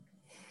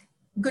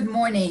Good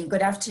morning,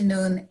 good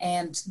afternoon,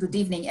 and good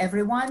evening,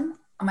 everyone.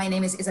 My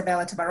name is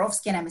Isabella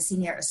Tabarovsky, and I'm a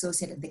senior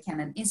associate at the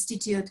Kennan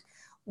Institute.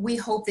 We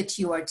hope that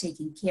you are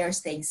taking care,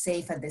 staying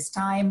safe at this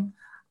time,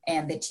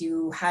 and that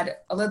you had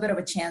a little bit of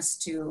a chance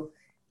to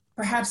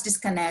perhaps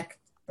disconnect,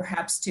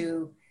 perhaps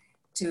to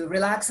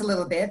relax a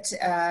little bit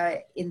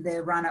in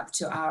the run-up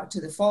to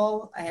the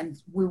fall.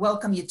 And we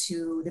welcome you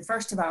to the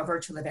first of our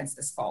virtual events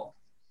this fall.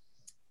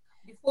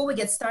 Before we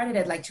get started,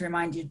 I'd like to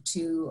remind you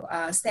to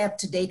stay up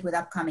to date with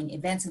upcoming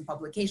events and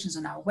publications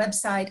on our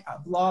website, our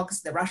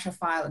blogs, the Russia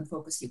File and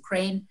Focus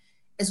Ukraine,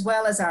 as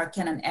well as our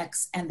Kennan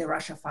X and the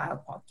Russia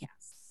File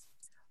podcasts.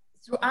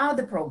 Throughout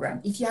the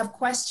program, if you have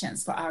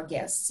questions for our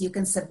guests, you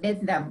can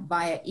submit them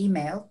via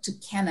email to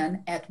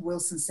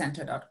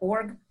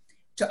kennan@wilsoncenter.org,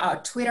 to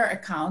our Twitter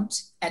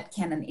account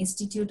 @Kennan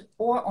Institute,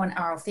 or on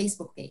our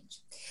Facebook page.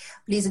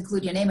 Please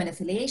include your name and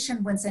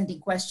affiliation when sending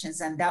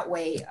questions, and that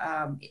way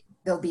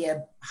there'll be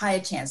a higher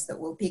chance that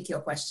we'll pick your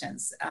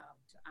questions to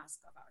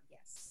ask of our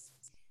guests.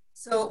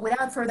 So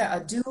without further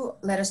ado,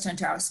 let us turn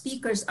to our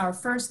speakers. Our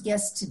first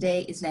guest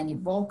today is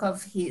Leonid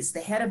Volkov. He is the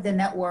head of the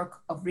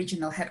network of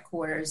regional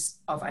headquarters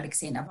of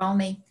Alexei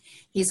Navalny.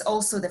 He is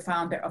also the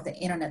founder of the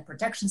Internet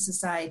Protection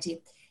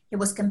Society. He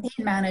was campaign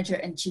manager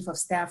and chief of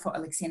staff for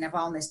Alexei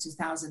Navalny's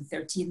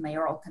 2013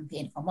 mayoral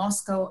campaign for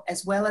Moscow,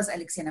 as well as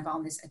Alexei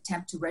Navalny's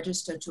attempt to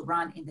register to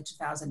run in the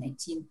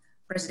 2018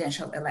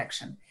 presidential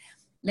election.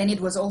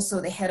 Leonid was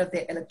also the head of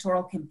the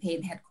electoral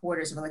campaign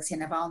headquarters of Alexei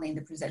Navalny in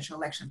the presidential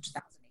election of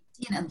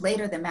 2018, and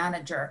later the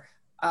manager.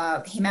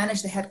 He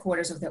managed the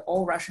headquarters of the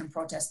all-Russian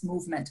protest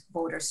movement,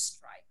 Voters'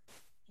 Strike.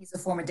 He's a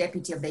former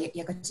deputy of the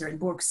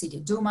Yekaterinburg City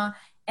Duma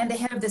and the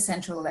head of the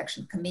Central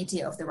Election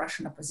Committee of the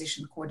Russian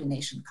Opposition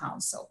Coordination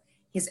Council.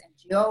 His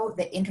NGO,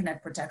 the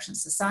Internet Protection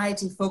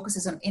Society,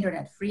 focuses on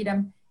internet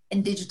freedom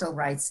and digital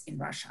rights in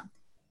Russia.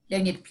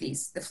 Leonid,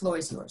 please, the floor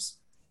is yours.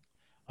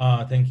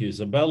 Thank you,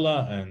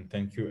 Isabella, and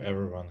thank you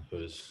everyone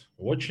who's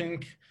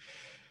watching.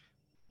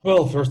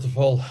 Well, first of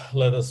all,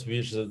 let us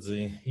wish that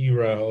the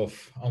era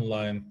of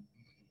online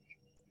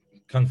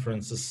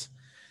conferences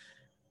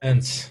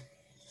ends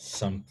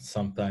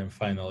sometime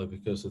finally,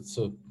 because it's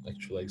so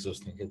actually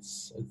exhausting.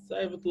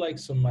 I would like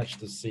so much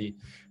to see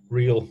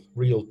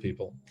real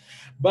people,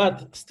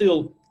 but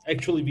still,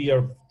 actually, we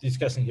are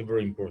discussing a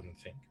very important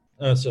thing.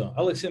 So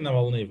Alexei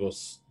Navalny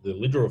was the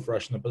leader of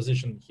Russian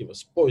opposition. He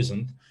was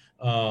poisoned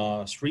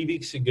 3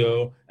 weeks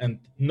ago, and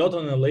not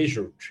on a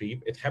leisure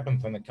trip. It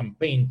happened on a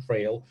campaign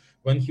trail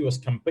when he was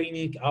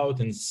campaigning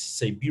out in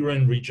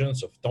Siberian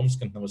regions of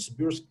Tomsk and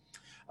Novosibirsk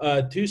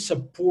to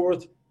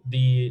support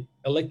the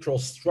electoral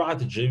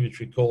strategy, which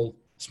we call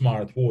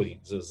smart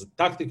voting. There's a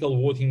tactical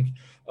voting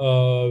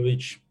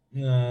which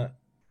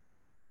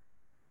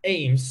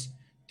aims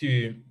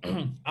to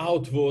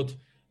outvote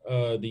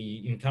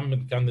the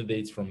incumbent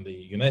candidates from the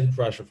United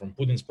Russia, from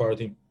Putin's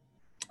party,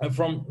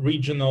 from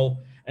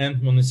regional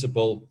and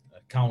municipal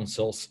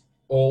councils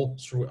all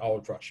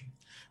throughout Russia.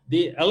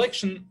 The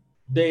election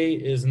day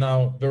is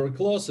now very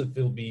close. It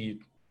will be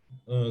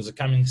the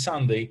coming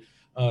Sunday,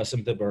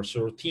 September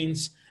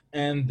 13th,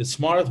 and the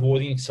smart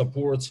voting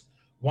supports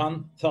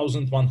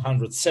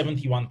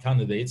 1,171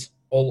 candidates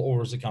all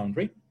over the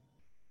country.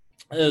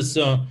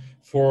 So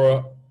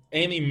for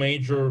any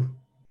major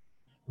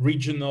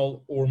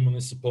regional or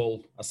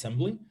municipal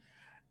assembly.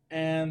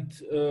 And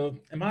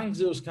among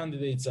those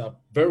candidates are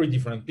very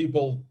different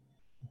people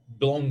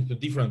belonging to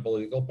different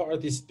political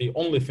parties. The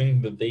only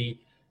thing that they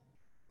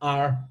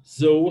are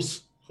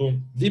those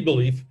whom we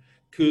believe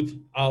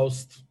could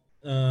oust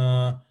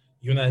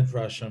United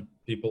Russia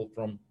people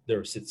from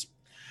their seats.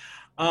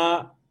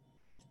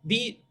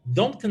 We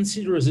don't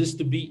consider this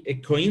to be a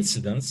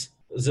coincidence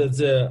that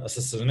the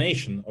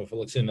assassination of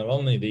Alexei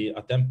Navalny, the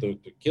attempt to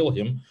kill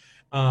him,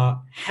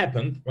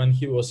 happened when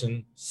he was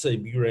in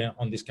Siberia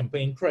on this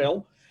campaign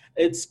trail.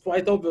 It's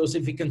quite obvious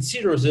if we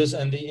consider this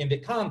in the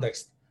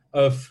context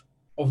of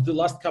the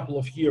last couple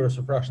of years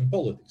of Russian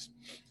politics.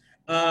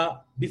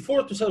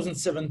 Before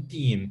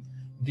 2017,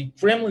 the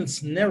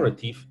Kremlin's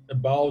narrative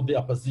about the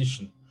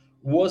opposition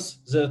was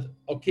that,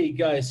 okay,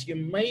 guys, you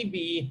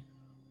may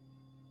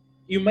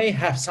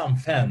have some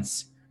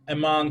fans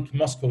among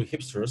Moscow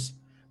hipsters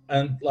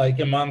and like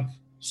among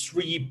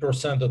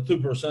 3% or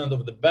 2%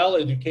 of the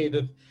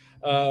well-educated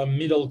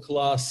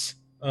middle-class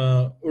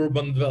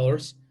urban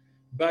dwellers,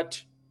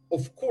 but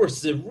of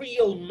course the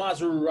real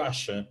mother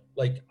Russia,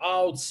 like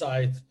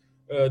outside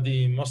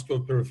the Moscow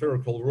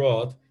peripheral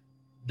road,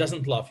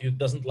 doesn't love you,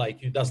 doesn't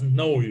like you, doesn't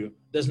know you,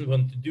 doesn't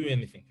want to do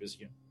anything with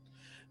you.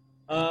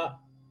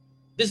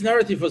 This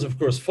narrative was of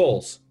course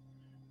false,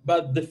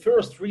 but the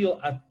first real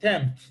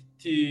attempt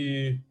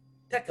to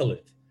tackle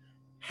it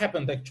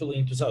happened actually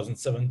in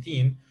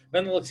 2017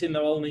 when Alexei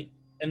Navalny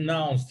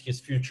announced his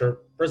future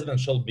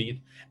presidential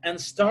bid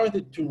and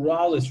started to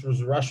rally through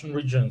the Russian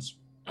regions,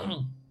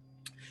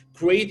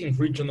 creating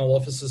regional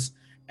offices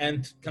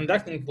and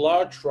conducting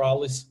large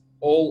rallies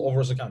all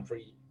over the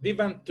country. We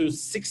went to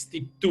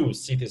 62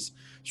 cities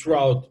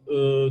throughout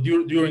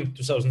during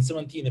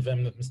 2017, if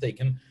I'm not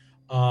mistaken,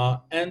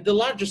 And the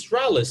largest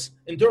rallies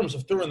in terms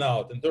of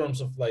turnout, in terms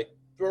of like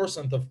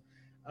percent of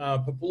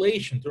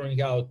population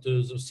turning out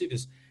to those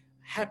cities,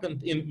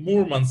 happened in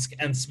Murmansk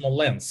and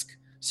Smolensk.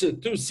 So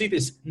two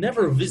cities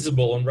never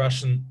visible on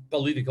Russian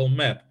political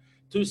map,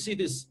 two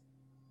cities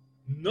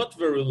not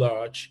very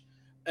large,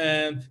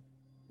 and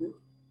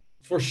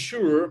for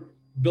sure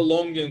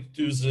belonging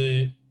to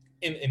the,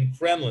 in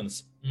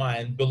Kremlin's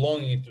mind,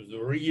 belonging to the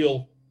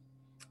real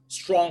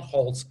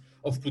strongholds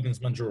of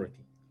Putin's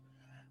majority.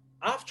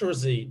 After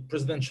the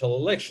presidential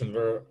election,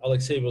 where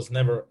Alexei was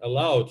never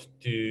allowed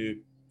to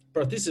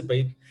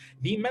participate,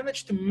 we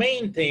managed to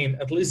maintain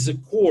at least the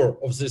core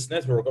of this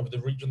network of the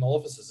regional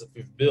offices that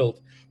we've built,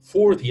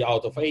 40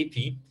 out of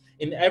 80,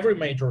 in every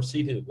major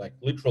city, like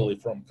literally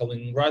from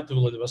Kaliningrad to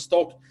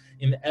Vladivostok.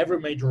 In every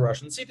major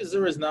Russian city,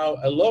 there is now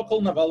a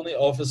local Navalny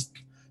office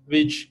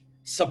which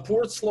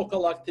supports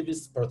local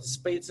activists,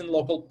 participates in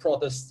local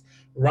protests,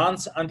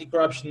 runs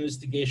anti-corruption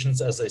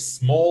investigations as a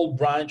small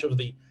branch of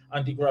the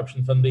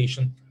Anti-Corruption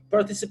Foundation,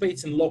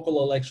 participates in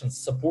local elections,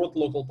 support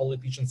local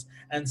politicians,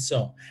 and so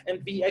on.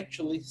 And we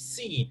actually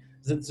see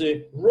that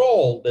the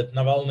role that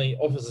Navalny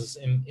offices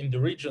in the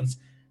regions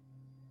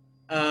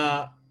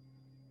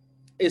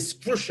is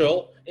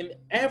crucial in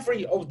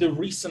every of the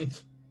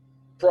recent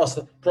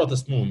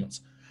protest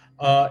movements.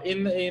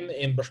 In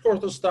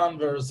Bashkortostan,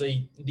 where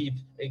they did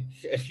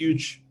a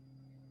huge,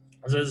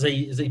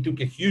 they took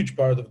a huge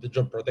part of the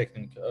job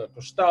protecting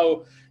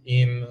Kostau,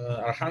 in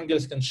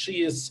Arkhangelsk and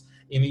Shias,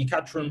 in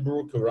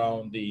Ekaterinburg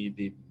around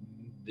the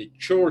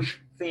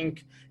church thing,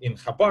 in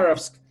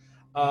Khabarovsk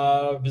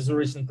with the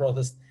recent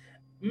protest.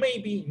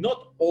 Maybe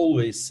not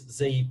always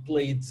they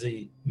played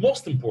the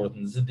most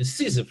important, the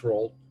decisive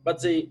role,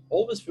 but they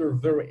always were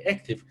very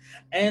active,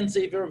 and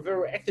they were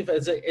very active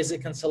as a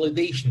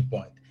consolidation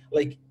point.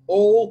 Like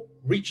all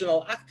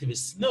regional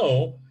activists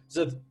know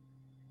that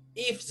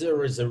if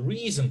there is a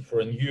reason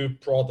for a new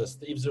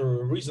protest, if there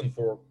is a reason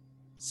for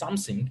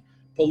something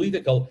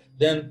political,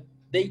 then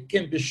they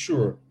can be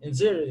sure in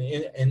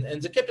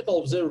the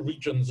capital of their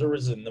region there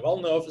is a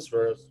Navalny office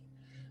where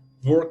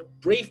work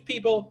brave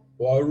people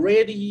who are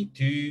ready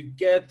to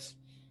get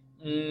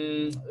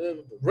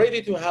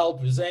ready to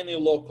help with any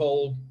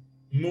local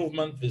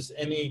movement, with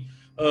any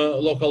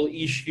local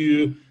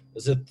issue,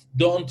 that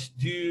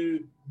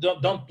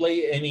don't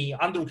play any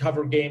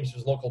undercover games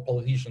with local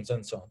politicians,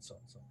 and so on, so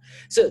on, so on.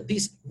 So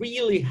this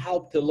really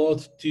helped a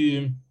lot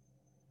to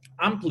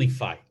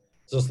amplify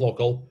those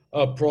local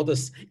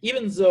protests,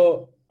 even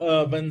though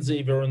when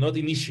they were not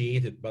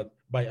initiated but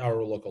by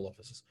our local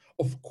offices.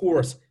 Of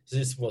course,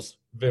 this was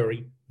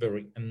very,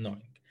 very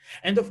annoying.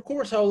 And of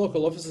course, our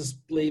local offices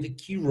played a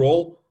key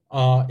role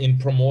in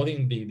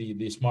promoting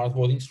the smart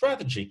voting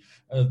strategy,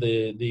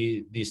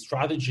 the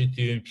strategy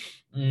to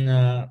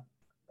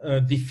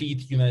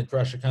defeat United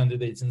Russia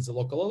candidates in the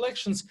local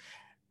elections.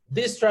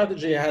 This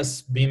strategy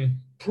has been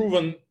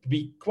proven to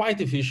be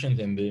quite efficient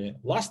in the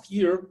last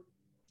year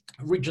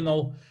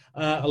regional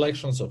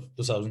elections of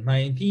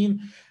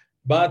 2019,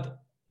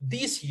 but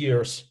this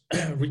year's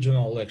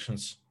regional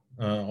elections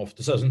of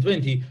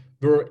 2020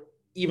 were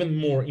even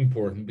more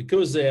important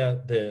because they are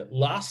the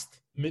last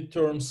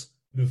midterms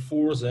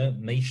before the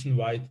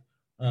nationwide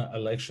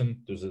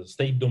election to the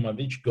State Duma,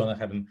 which gonna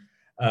happen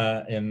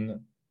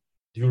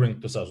during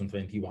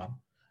 2021.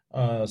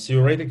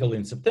 Theoretically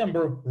in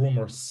September,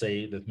 rumors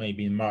say that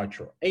maybe in March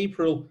or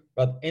April,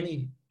 but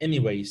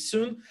anyway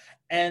soon.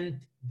 And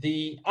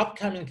the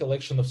upcoming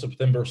election of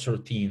September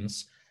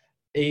 13th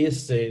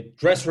is a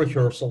dress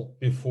rehearsal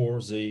before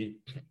the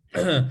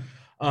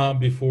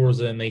before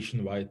the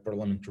nationwide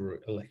parliamentary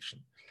election.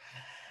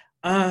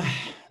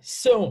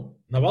 So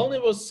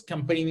Navalny was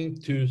campaigning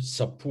to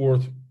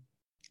support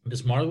the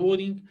smart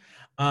voting.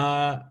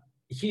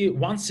 He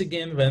once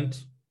again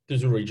went to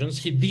the regions.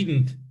 He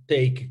didn't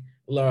take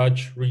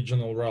large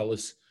regional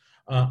rallies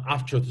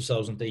after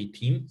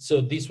 2018.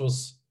 So this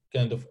was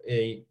kind of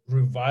a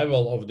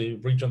revival of the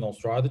regional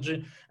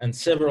strategy, and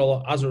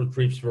several other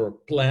trips were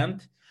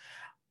planned.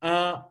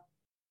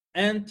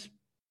 And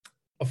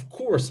of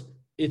course,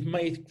 it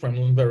made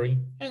Kremlin very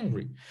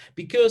angry,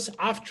 because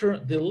after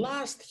the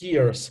last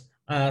year's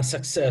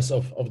success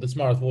of the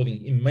smart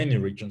voting in many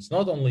regions,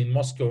 not only in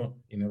Moscow,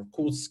 in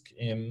Irkutsk,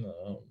 in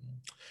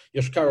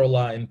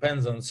Yoshkar-Ola, in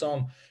Penza, and so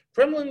on,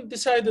 Kremlin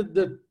decided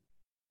that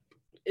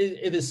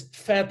it is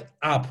fed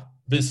up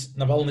with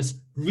Navalny's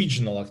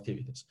regional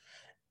activities.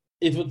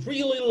 It would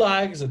really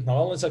like that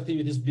Navalny's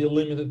activities be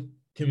limited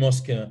to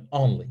Moscow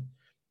only.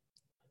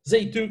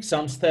 They took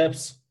some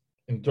steps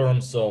in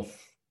terms of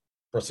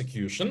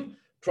prosecution,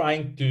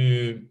 trying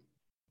to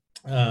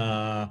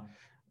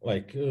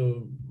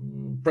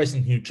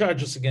pressing new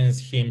charges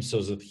against him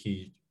so that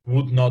he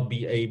would not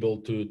be able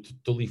to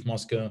leave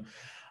Moscow.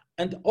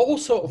 And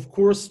also, of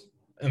course,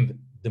 and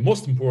the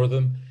most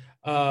important,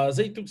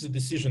 they took the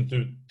decision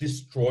to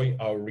destroy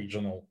our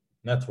regional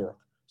network.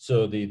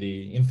 So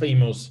the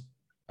infamous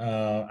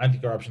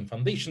Anti-Corruption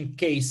Foundation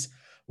case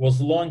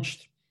was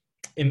launched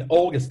in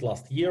August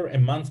last year, a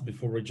month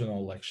before regional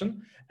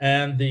election,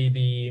 and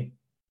the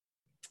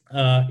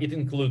It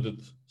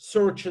included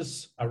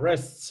searches,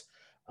 arrests,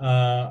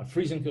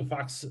 freezing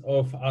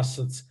of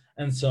assets,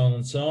 and so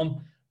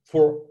on,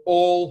 for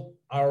all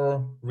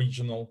our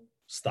regional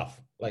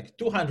staff. Like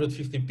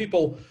 250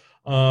 people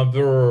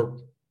were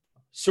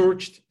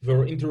searched,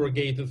 were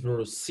interrogated,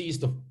 were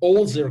seized of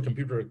all their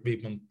computer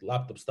equipment,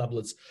 laptops,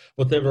 tablets,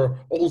 whatever.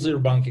 All their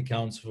bank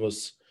accounts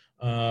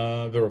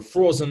were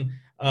frozen,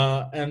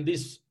 and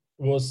this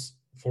was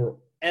for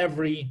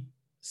every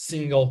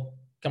single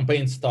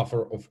campaign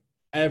staffer of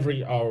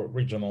every our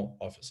regional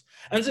office.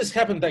 And this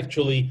happened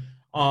actually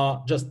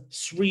just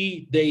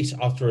 3 days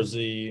after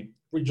the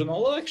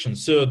regional election.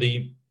 So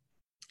the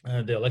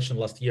election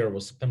last year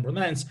was September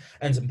 9th,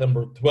 and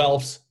September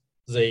 12th,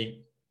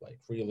 they like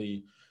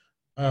really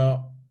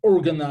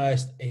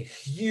organized a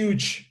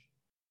huge,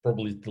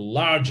 probably the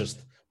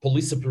largest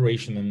police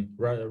operation in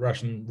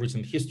Russian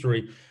recent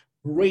history,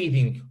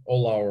 raiding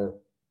all our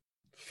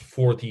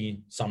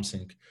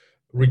 40-something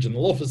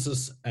regional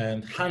offices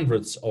and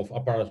hundreds of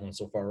apartments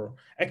of our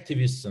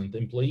activists and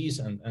employees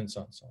and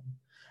so on.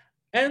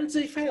 And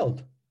they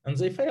failed.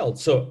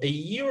 So a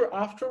year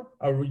after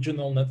our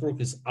regional network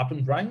is up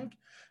and running,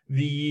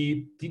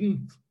 we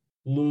didn't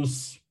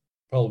lose,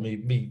 well,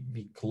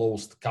 we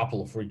closed a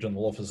couple of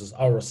regional offices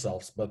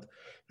ourselves, but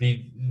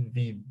we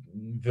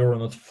were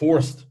not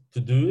forced to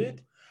do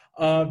it.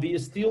 We are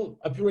still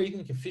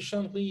operating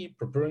efficiently,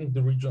 preparing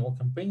the regional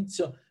campaign.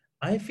 So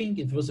I think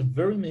it was a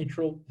very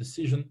natural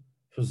decision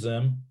for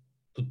them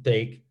to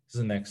take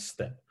the next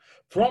step.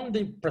 From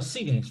the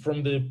proceedings,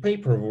 from the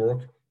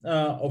paperwork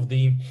of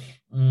the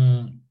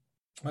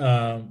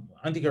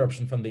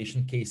Anti-Corruption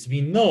Foundation case,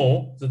 we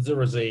know that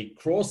there is a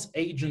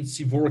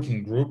cross-agency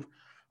working group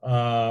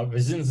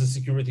within the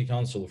Security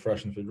Council of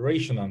Russian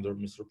Federation under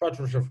Mr.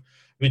 Patrushev,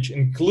 which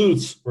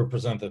includes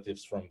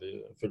representatives from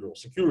the Federal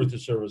Security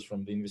Service,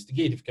 from the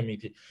Investigative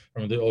Committee,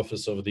 from the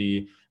Office of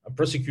the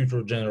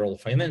Prosecutor General,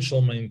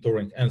 Financial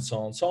Monitoring, and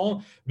so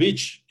on,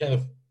 which kind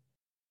of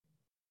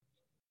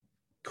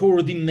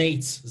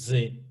coordinates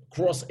the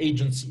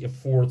cross-agency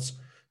efforts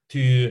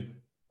to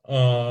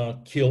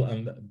kill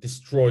and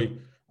destroy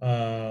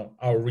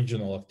our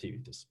regional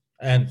activities,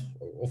 and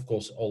of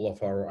course all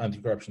of our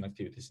anti-corruption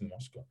activities in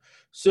Moscow.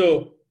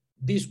 So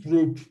this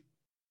group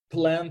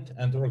planned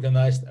and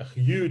organized a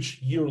huge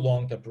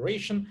year-long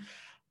operation.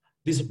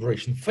 This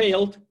operation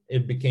failed.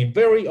 It became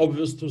very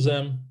obvious to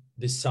them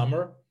this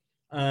summer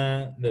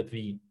that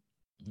we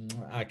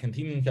are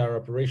continuing our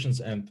operations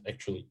and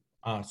actually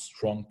are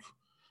strong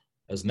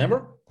as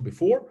never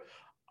before.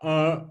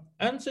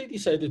 And they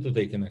decided to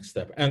take the next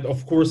step. And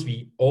of course,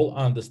 we all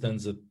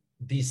understand that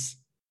this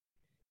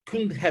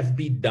couldn't have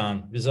been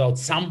done without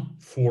some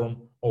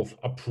form of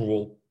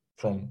approval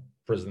from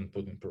President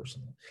Putin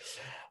personally.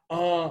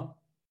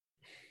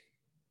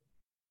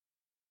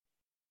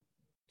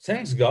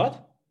 Thanks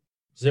God,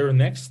 their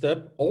next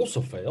step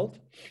also failed.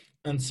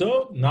 And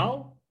so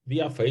now we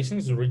are facing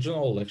the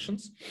regional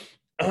elections.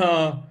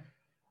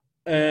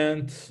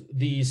 And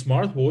the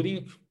smart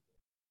voting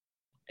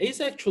is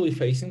actually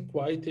facing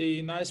quite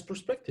a nice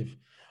perspective.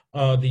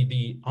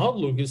 The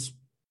outlook is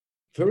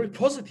very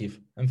positive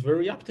and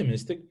very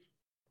optimistic.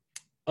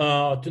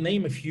 To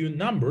name a few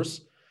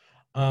numbers,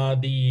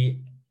 the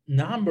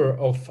number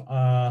of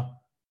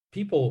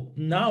people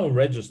now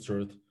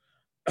registered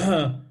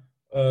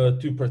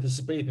to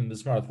participate in the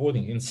smart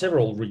voting in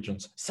several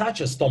regions,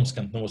 such as Tomsk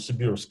and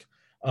Novosibirsk,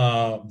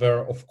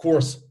 where of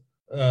course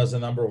the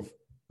number of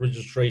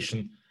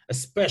registration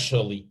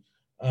especially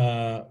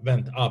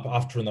went up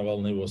after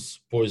Navalny was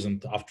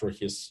poisoned after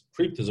his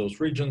trip to those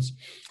regions.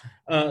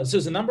 So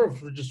the number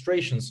of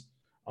registrations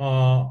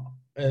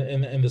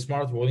in the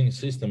smart voting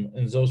system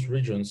in those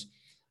regions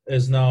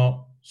is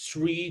now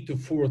 3 to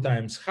 4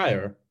 times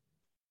higher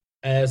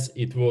as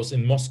it was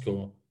in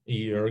Moscow a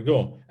year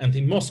ago. And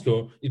in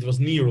Moscow, it was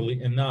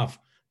nearly enough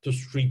to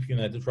strip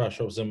United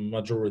Russia of the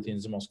majority in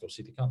the Moscow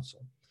City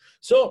Council.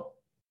 So,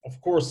 of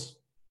course,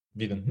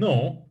 we don't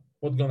know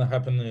what's going to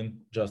happen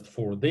in just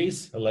 4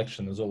 days.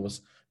 Election is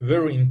always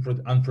very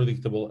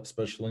unpredictable,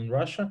 especially in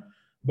Russia.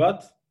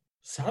 But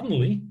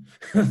suddenly,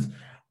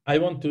 I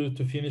want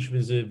to finish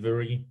with a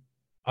very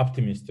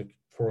optimistic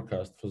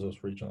forecast for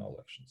those regional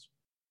elections.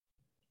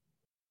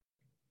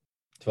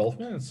 12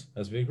 minutes,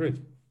 as we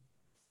agreed.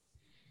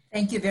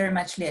 Thank you very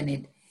much,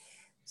 Leonid.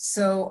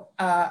 So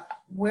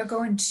we're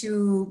going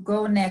to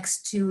go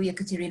next to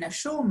Ekaterina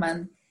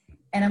Schulmann,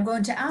 and I'm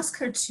going to ask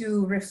her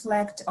to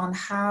reflect on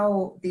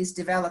how these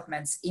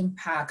developments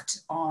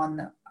impact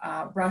on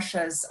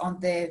on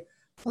the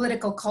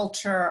political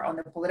culture, on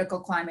the political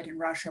climate in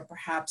Russia,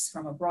 perhaps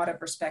from a broader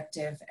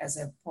perspective as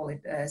a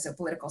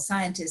political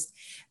scientist.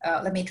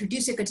 Let me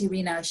introduce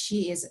Ekaterina.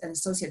 She is an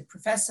associate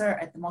professor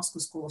at the Moscow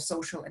School of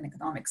Social and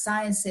Economic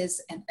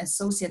Sciences and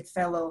associate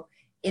fellow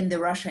in the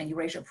Russia and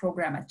Eurasia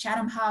Programme at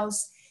Chatham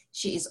House.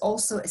 She is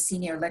also a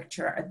senior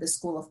lecturer at the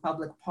School of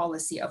Public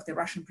Policy of the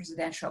Russian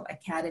Presidential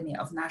Academy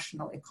of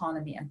National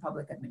Economy and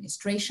Public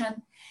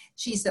Administration.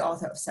 She's the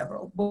author of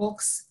several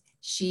books.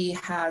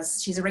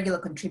 She's a regular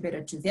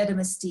contributor to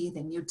Vedomosti,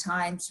 The New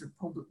Times,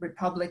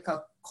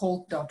 Republica,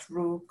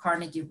 Colt.ru,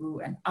 Carnegie.ru,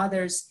 and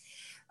others.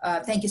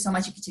 Thank you so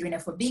much, Ekaterina,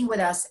 for being with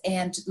us.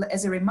 And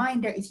as a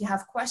reminder, if you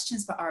have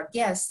questions for our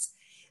guests,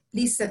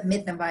 please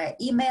submit them via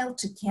email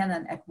to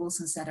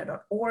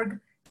canon@wilsoncenter.org,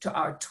 to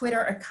our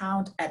Twitter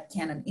account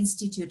 @Canon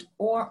Institute,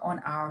 or on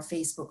our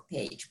Facebook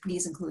page.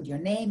 Please include your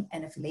name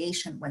and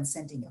affiliation when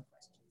sending your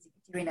questions.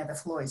 Ekaterina, the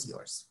floor is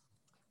yours.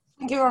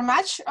 Thank you very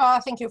much.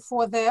 Thank you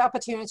for the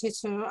opportunity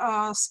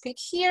to speak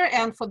here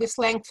and for this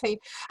lengthy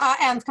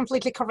and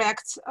completely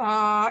correct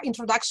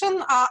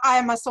introduction.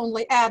 I must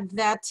only add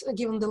that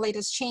given the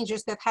latest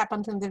changes that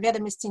happened in the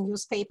Vedomosti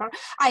newspaper,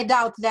 I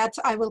doubt that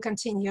I will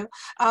continue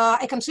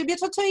a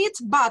contributor to it,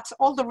 but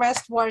all the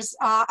rest was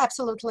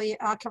absolutely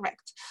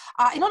correct.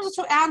 In order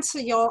to answer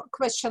your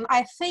question,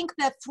 I think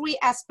that three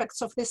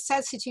aspects of this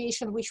sad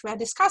situation which we are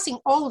discussing,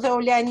 although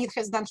Leonid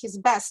has done his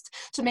best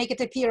to make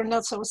it appear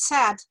not so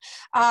sad,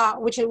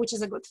 which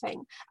is a good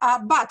thing.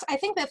 But I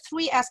think that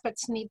three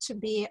aspects need to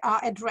be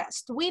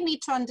addressed. We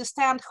need to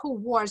understand who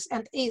was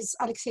and is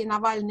Alexei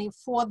Navalny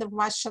for the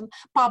Russian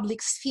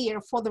public sphere,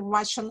 for the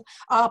Russian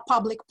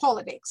public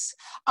politics.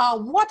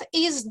 What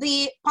is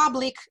the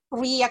public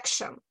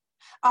reaction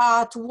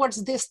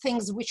towards these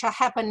things which are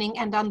happening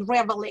and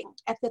unraveling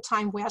at the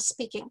time we are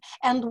speaking,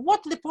 and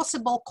what the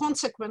possible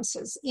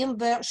consequences in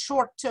the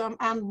short term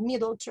and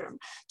middle term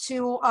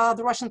to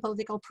the Russian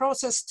political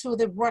process, to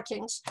the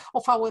workings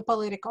of our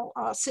political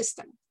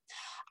system.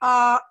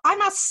 I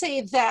must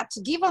say that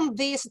given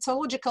the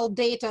sociological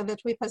data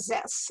that we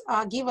possess,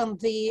 given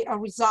the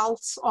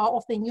results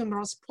of the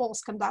numerous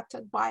polls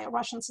conducted by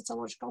Russian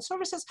sociological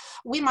services,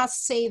 we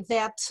must say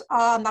that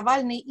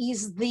Navalny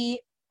is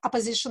the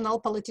oppositional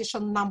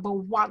politician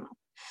 #1,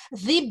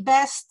 the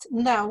best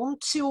known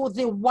to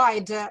the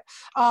wider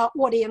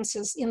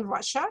audiences in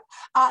Russia.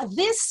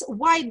 This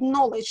wide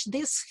knowledge,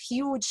 this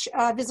huge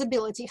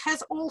visibility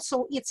has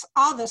also its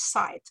other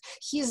side.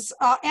 His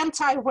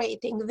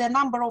anti-rating, the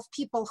number of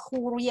people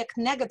who react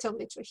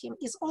negatively to him,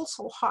 is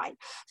also high,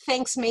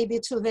 thanks maybe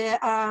to the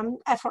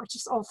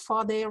efforts of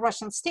the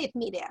Russian state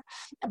media.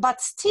 But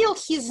still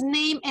his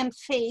name and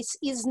face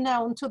is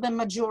known to the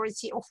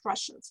majority of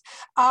Russians.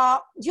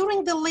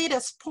 During the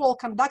latest poll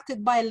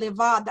conducted by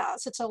Levada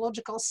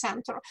Sociological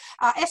Center,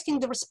 asking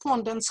the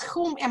respondents,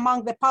 whom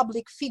among the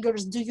public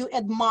figures do you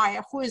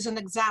admire, who is an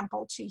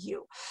example to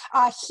you?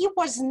 He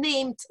was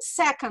named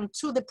second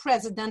to the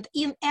president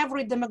in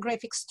every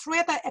demographic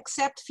strata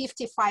except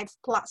 55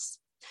 plus.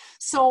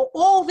 So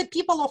all the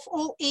people of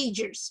all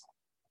ages,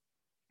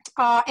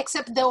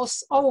 except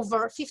those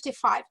over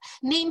 55,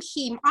 name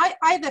him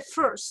either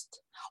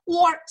first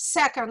or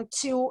second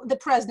to the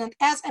president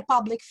as a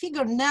public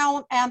figure,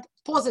 known and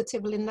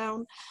positively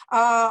known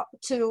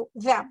to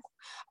them.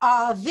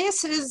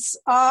 This is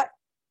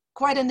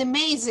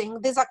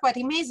these are quite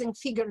amazing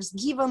figures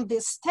given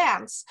the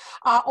stance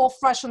of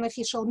Russian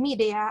official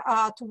media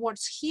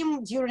towards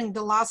him during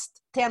the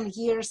last 10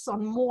 years or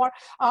more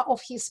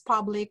of his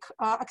public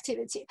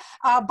activity.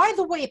 By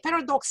the way,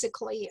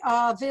 paradoxically,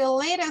 the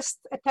latest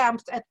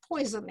attempt at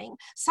poisoning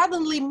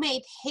suddenly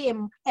made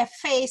him a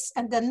face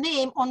and a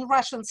name on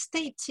Russian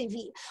state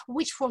TV,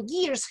 which for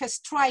years has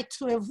tried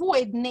to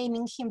avoid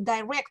naming him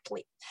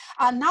directly.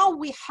 Now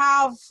we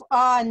have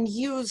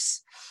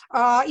news,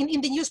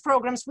 in the news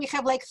programs, we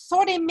have like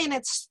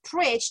 30-minute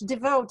stretch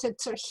devoted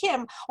to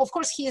him. Of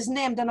course, he is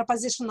named an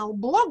oppositional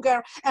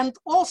blogger, and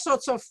all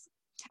sorts of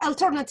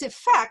alternative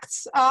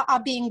facts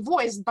are being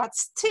voiced, but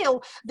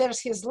still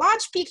there's his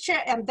large picture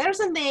and there's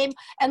a name.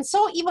 And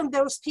so even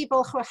those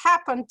people who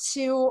happen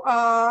to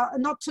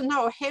not to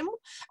know him,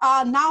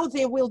 now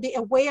they will be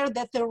aware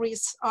that there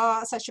is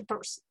such a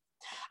person.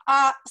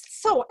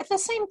 So at the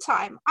same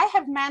time, I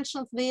have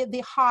mentioned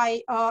the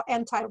high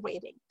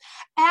anti-rating.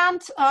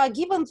 And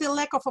given the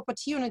lack of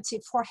opportunity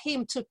for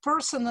him to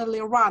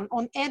personally run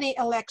on any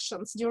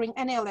elections, during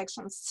any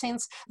elections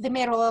since the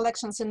mayoral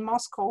elections in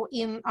Moscow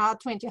in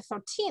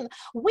 2013,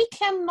 we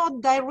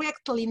cannot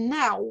directly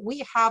know,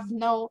 we have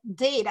no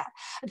data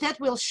that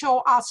will show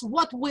us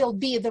what will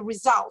be the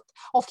result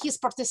of his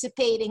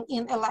participating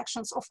in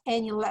elections of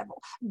any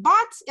level.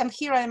 But, and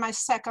here is my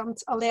second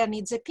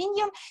Leonid's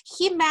opinion,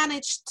 he managed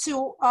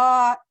to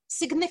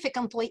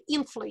significantly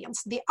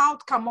influence the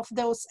outcome of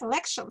those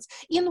elections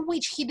in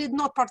which he did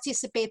not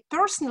participate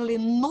personally,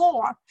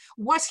 nor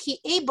was he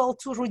able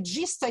to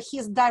register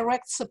his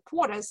direct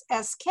supporters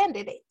as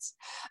candidates.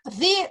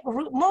 The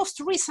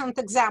most recent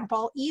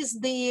example is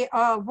the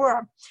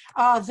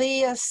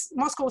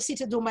Moscow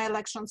City Duma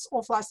elections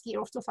of last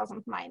year of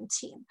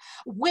 2019,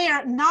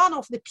 where none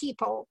of the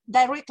people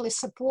directly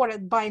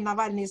supported by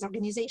Navalny's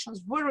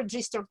organizations were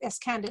registered as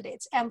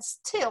candidates, and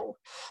still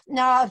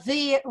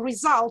the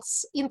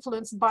results influenced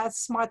by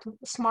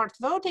smart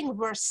voting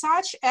were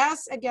such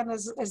as, again,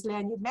 as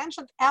Leonid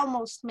mentioned,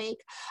 almost made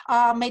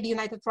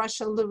United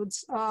Russia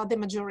lose the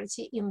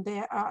majority in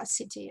the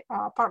city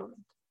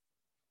parliament.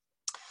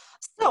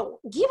 So,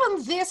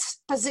 given this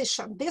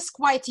position, this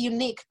quite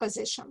unique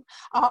position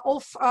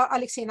of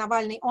Alexei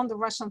Navalny on the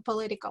Russian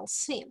political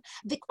scene,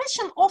 the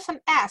question often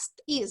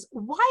asked is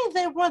why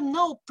there were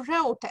no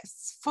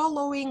protests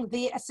following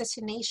the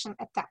assassination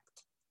attempt.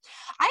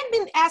 I've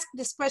been asked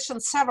this question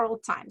several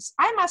times.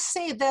 I must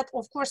say that,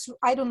 of course,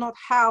 I do not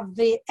have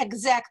the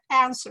exact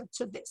answer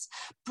to this.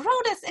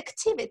 Protest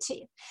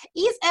activity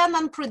is an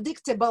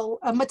unpredictable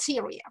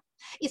material.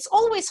 It's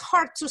always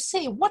hard to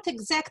say what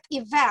exact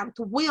event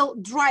will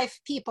drive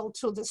people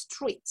to the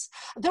streets.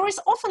 There is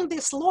often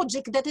this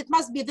logic that it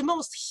must be the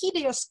most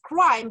hideous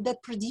crime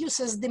that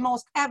produces the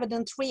most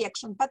evident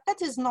reaction, but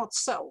that is not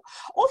so.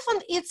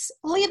 Often it's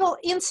little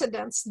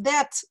incidents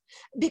that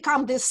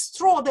become the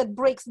straw that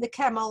breaks the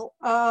camel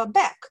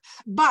back,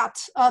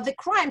 but the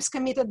crimes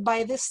committed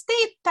by the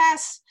state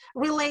pass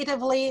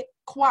relatively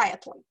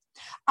quietly.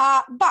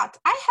 But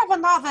I have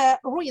another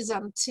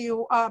reason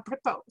to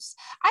propose.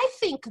 I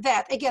think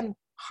that, again,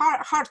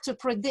 hard to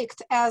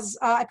predict as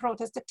a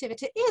protest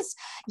activity is,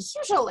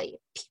 usually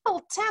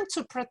people tend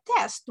to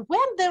protest when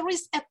there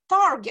is a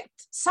target,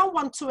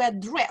 someone to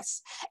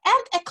address,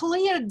 and a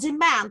clear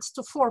demand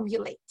to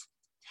formulate.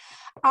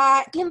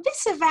 In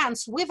these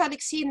events with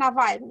Alexei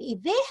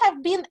Navalny, they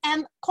have been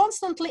a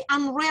constantly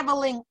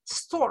unraveling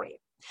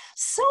story.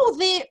 So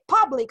the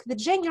public, the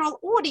general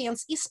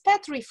audience, is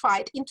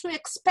petrified into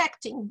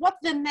expecting what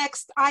the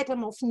next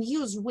item of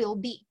news will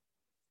be.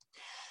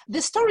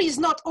 The story is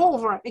not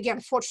over,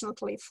 again,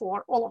 fortunately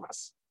for all of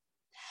us.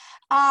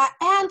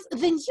 And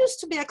the news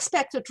to be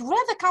expected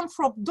rather come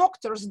from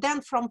doctors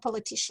than from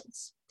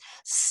politicians.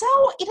 So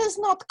it is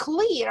not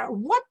clear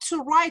what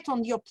to write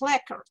on your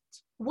placard.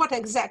 What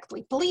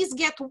exactly? Please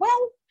get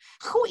well?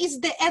 Who is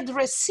the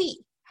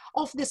addressee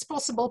of this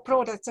possible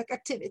protest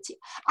activity?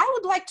 I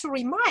would like to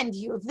remind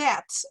you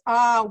that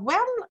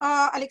when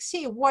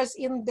Alexei was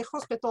in the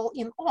hospital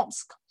in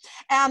Omsk,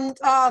 and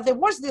there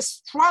was this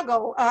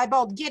struggle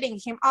about getting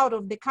him out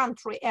of the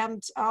country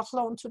and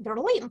flown to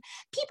Berlin,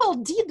 people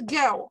did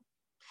go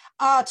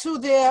to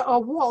the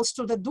walls,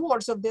 to the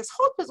doors of this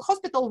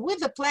hospital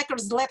with the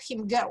placards, "Let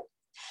him go."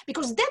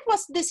 Because that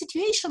was the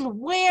situation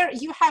where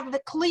you have the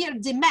clear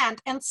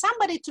demand and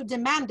somebody to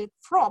demand it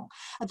from.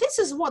 This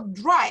is what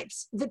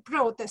drives the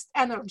protest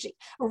energy,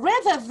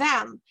 rather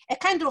than a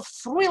kind of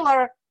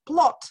thriller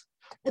plot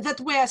that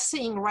we are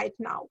seeing right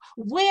now,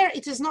 where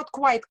it is not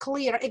quite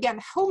clear,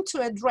 again, whom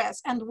to address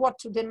and what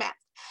to demand.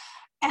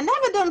 An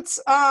evident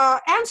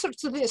answer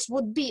to this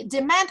would be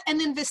demand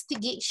an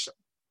investigation.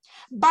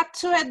 But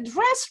to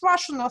address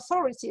Russian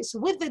authorities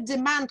with the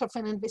demand of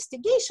an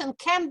investigation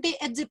can be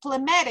a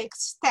diplomatic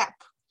step,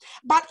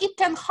 but it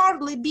can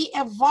hardly be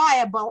a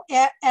viable,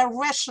 a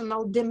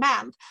rational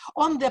demand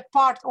on the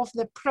part of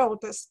the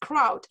protest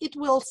crowd. It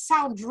will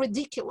sound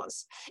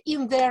ridiculous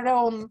in their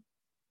own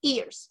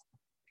ears.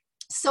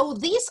 So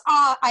these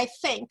are, I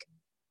think,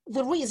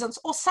 the reasons,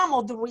 or some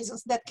of the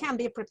reasons, that can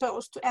be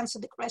proposed to answer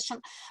the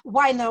question,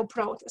 why no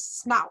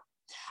protests now?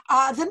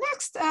 The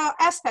next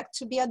aspect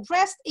to be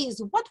addressed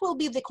is what will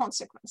be the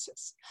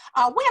consequences.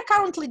 We are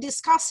currently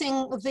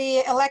discussing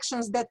the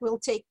elections that will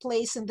take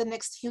place in the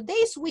next few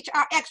days, which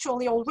are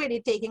actually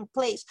already taking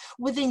place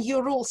with the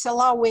new rules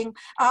allowing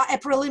a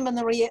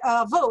preliminary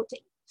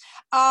voting.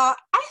 I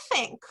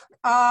think,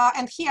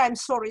 and here I'm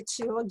sorry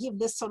to give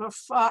this sort of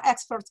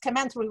expert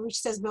commentary which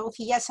says both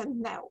yes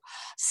and no,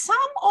 some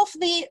of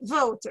the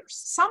voters,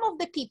 some of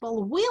the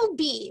people will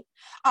be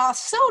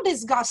so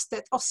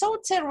disgusted or so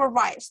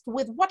terrorized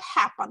with what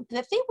happened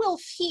that they will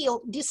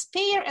feel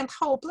despair and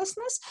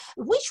hopelessness,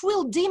 which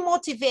will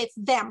demotivate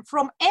them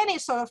from any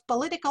sort of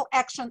political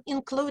action,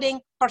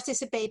 including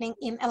participating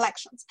in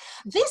elections.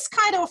 This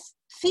kind of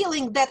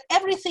feeling that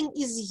everything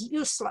is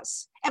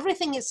useless,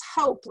 everything is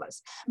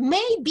hopeless,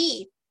 may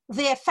be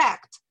the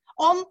effect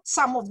on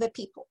some of the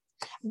people.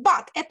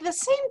 But at the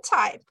same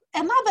time,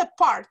 another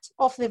part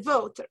of the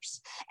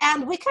voters,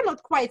 and we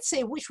cannot quite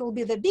say which will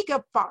be the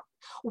bigger part,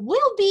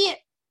 will be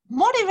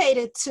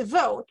motivated to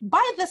vote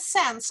by the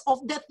sense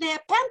of that their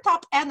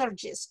pent-up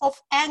energies of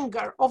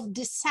anger, of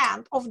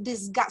dissent, of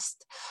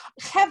disgust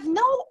have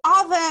no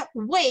other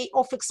way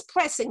of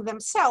expressing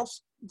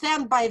themselves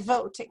than by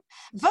voting.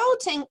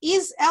 Voting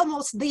is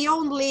almost the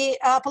only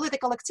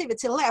political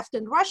activity left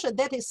in Russia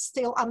that is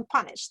still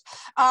unpunished.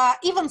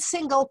 Even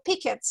single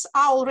pickets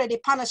are already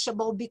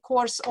punishable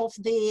because of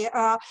the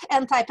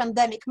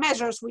anti-pandemic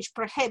measures which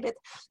prohibit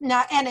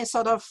any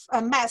sort of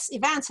mass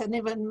events, and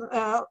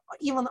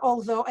even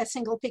although a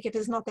single picket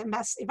is not a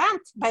mass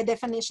event by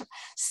definition,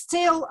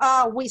 still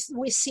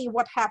we see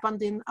what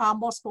happened in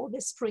Moscow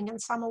this spring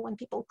and summer when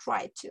people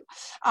tried to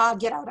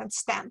get out and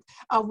stand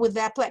with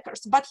their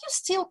placards. But you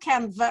still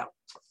can vote.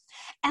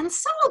 And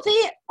so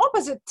the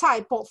opposite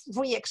type of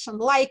reaction,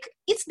 like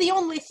it's the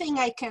only thing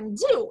I can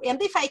do,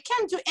 and if I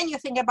can't do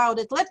anything about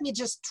it, let me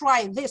just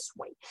try this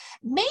way,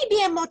 may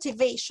be a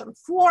motivation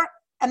for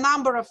a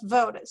number of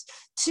voters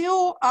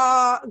to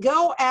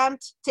go and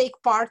take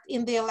part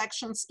in the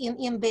elections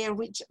in their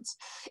regions.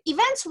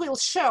 Events will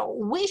show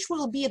which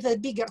will be the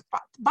bigger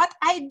part, but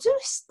I do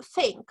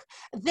think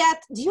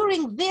that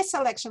during this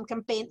election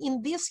campaign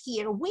in this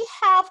year, we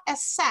have a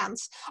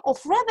sense of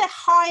rather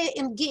high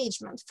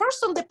engagement.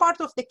 First, on the part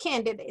of the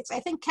candidates. I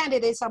think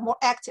candidates are more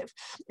active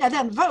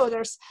than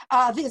voters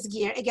this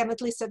year. Again,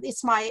 at least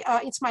it's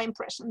my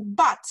impression.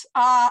 But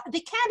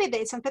the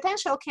candidates and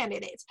potential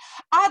candidates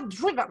are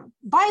driven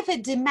by the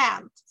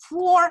demand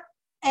for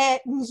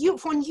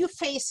new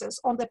faces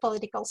on the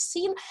political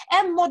scene,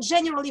 and more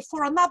generally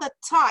for another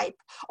type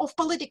of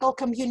political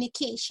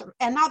communication,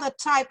 another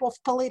type of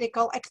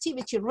political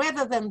activity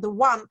rather than the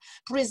one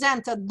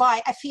presented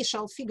by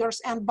official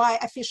figures and by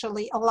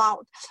officially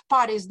allowed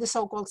parties, the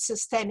so-called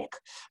systemic,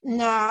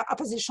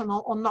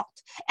 oppositional or not.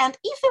 And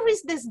if there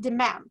is this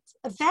demand,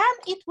 then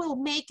it will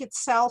make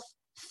itself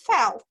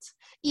felt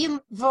in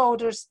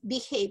voters'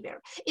 behavior.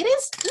 It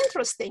is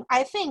interesting,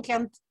 I think,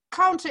 and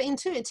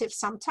counterintuitive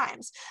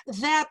sometimes,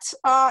 that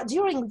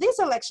during this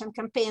election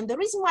campaign, there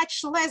is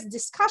much less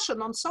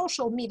discussion on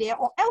social media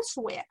or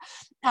elsewhere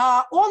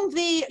on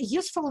the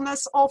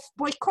usefulness of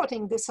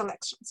boycotting these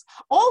elections,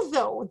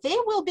 although they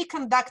will be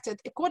conducted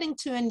according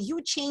to a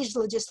new changed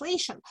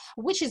legislation,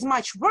 which is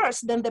much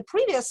worse than the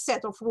previous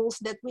set of rules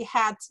that we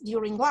had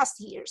during last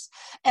years.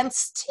 And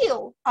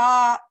still,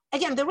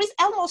 again, there is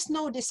almost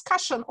no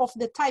discussion of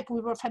the type we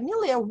were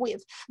familiar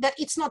with, that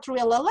it's not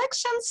real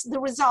elections, the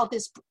result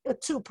is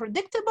too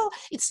predictable,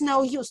 it's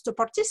no use to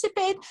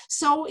participate,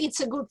 so it's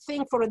a good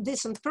thing for a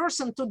decent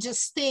person to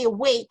just stay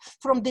away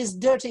from these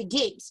dirty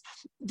games.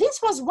 This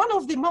was one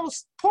of the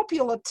most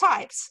popular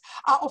types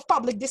of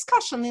public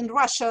discussion in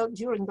Russia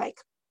during like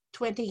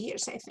 20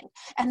 years, I think.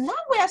 And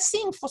now we are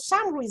seeing, for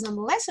some reason,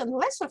 less and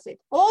less of it,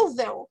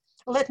 although,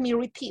 let me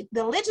repeat,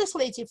 the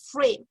legislative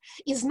frame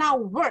is now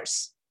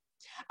worse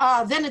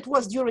than it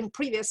was during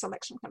previous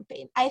election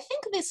campaign. I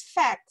think this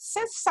fact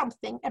says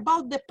something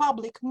about the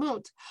public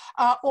mood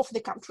of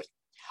the country.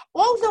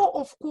 Although,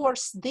 of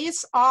course,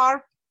 these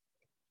are,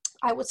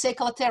 I would say,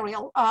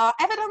 collateral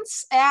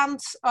evidence, and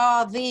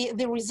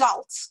the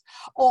results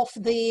of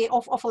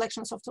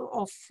elections of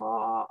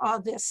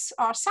this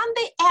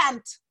Sunday,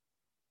 and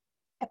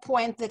a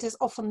point that is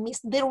often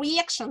missed, the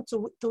reaction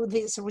to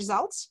these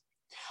results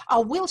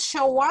will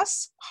show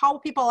us how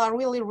people are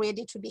really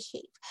ready to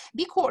behave.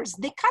 Because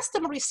the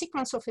customary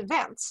sequence of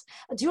events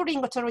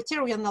during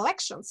authoritarian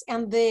elections,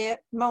 and the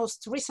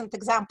most recent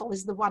example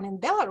is the one in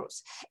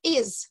Belarus,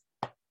 is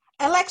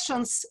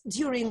elections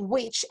during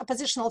which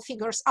oppositional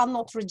figures are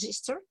not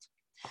registered,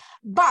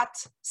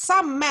 but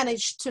some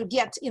manage to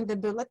get in the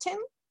bulletin.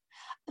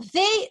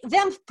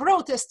 Then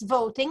protest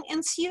voting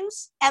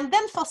ensues, and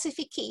then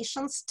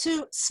falsifications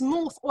to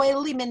smooth or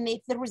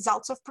eliminate the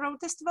results of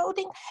protest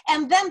voting,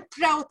 and then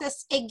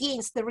protests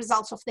against the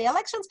results of the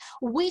elections,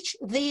 which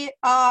the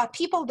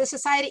people, the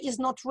society is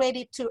not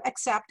ready to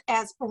accept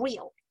as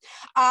real.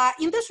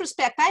 In this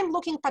respect, I'm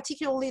looking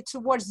particularly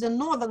towards the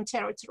northern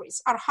territories,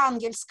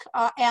 Arkhangelsk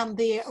and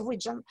the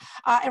region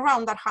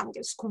around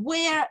Arkhangelsk,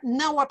 where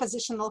no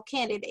oppositional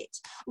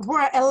candidates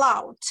were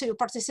allowed to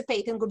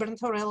participate in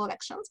gubernatorial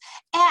elections.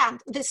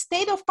 And the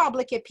state of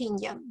public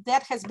opinion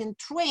that has been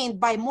trained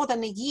by more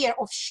than a year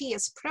of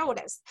Shia's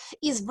protest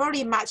is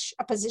very much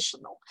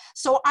oppositional.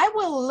 So I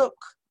will look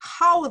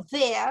how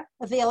the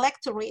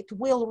electorate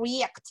will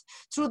react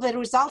to the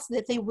results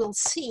that they will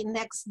see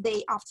next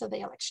day after the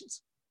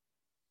elections.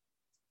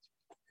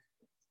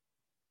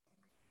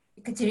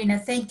 Ekaterina,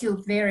 thank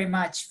you very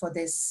much for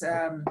this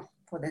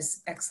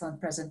excellent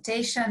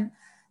presentation.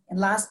 And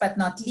last but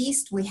not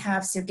least, we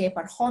have Sergey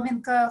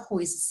Parkhomenko, who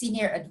is a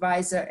senior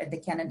advisor at the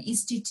Kennan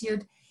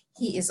Institute.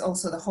 He is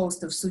also the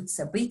host of Sut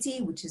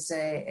Sabiti, which is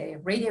a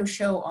radio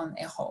show on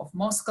Echo of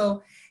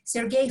Moscow.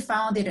 Sergey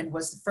founded and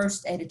was the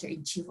first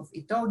editor-in-chief of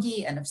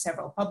Itogi and of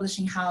several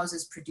publishing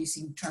houses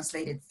producing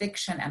translated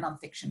fiction and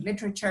nonfiction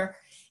literature.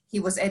 He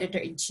was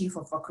editor-in-chief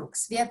of Vokrug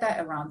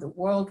Sveta, Around the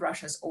World,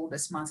 Russia's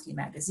oldest monthly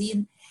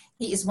magazine.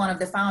 He is one of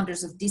the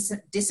founders of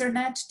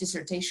Dissernet,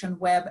 Dissertation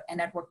Web, a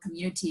network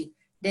community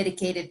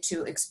dedicated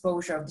to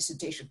exposure of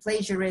dissertation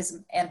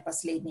plagiarism, and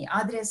Posledny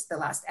Adres, The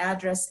Last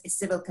Address, a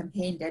civil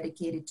campaign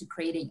dedicated to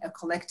creating a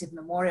collective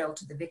memorial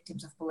to the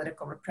victims of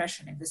political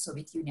repression in the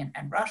Soviet Union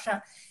and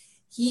Russia.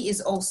 He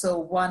is also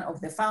one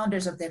of the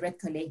founders of the Red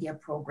Collegia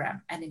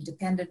program, an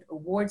independent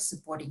award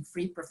supporting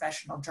free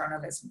professional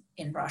journalism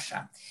in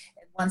Russia.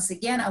 And once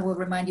again, I will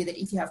remind you that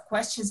if you have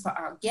questions for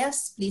our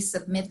guests, please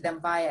submit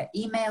them via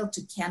email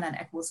to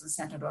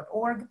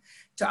kennan@wilsoncenter.org,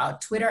 to our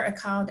Twitter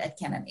account at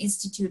Kennan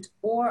Institute,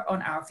 or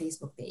on our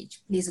Facebook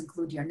page. Please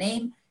include your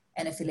name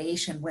and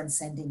affiliation when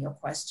sending your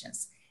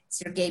questions.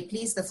 Sergey,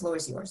 please, the floor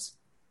is yours.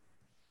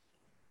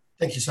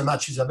 Thank you so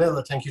much,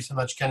 Isabella. Thank you so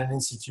much, Kennan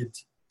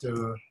Institute,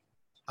 to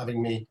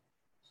having me.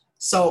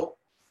 So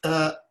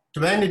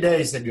 20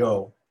 days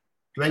ago,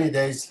 20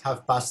 days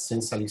have passed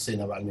since Alexei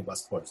Navalny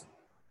was poisoned.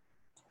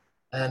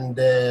 And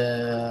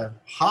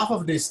half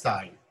of this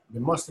time, the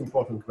most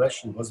important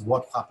question was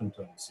what happened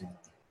to Alexei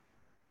Navalny.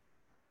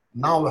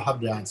 now we have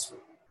the answer.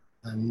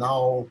 And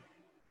now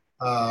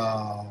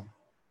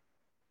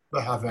we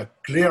have a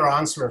clear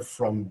answer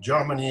from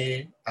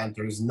Germany, and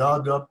there is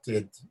no doubt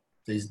that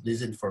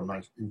this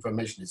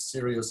information is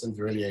serious and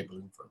reliable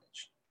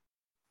information.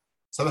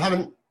 So we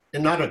have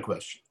another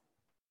question.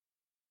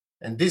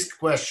 And this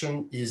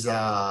question is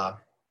has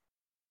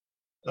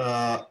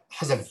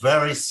a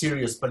very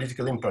serious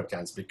political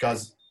importance,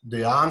 because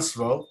the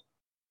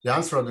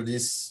answer to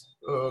this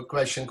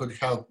question could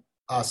help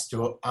us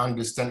to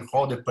understand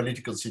how the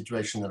political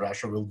situation in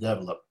Russia will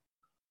develop,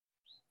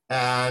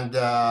 and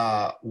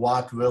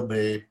what will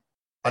be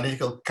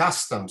political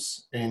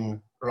customs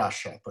in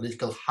Russia,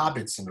 political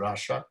habits in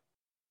Russia,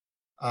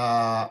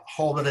 how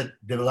will the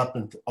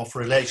development of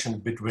relations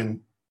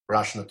between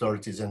Russian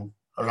authorities and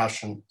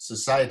Russian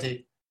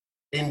society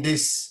in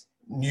these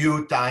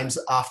new times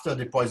after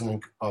the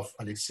poisoning of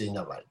Alexei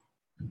Navalny.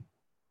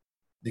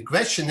 The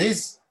question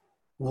is,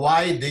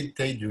 why did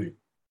they do it?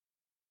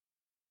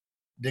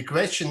 The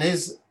question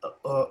is,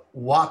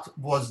 what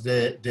was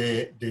the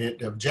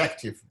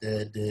objective,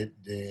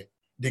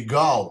 the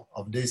goal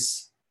of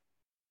this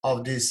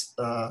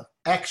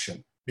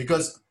action?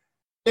 Because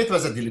it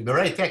was a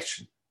deliberate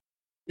action.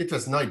 It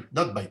was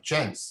not by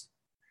chance.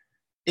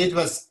 It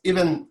was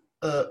even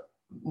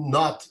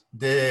not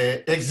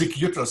the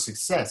executor's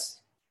success.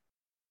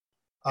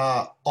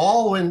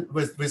 All we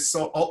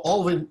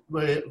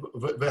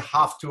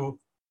have to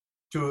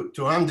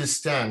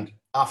understand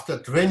after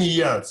 20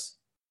 years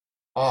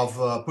of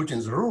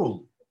Putin's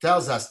rule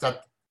tells us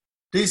that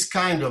this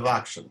kind of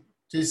action,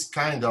 this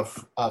kind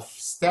of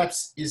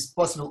steps is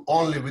possible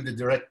only with the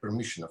direct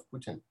permission of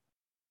Putin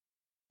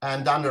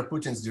and under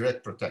Putin's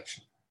direct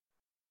protection.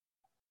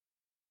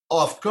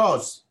 Of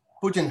course,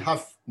 Putin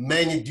have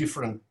many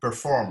different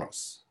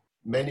performers,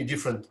 many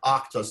different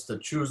actors to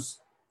choose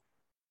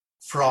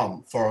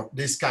from for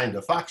this kind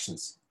of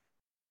actions.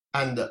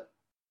 And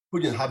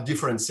Putin have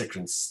different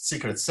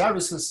secret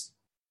services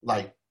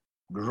like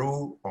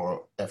GRU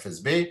or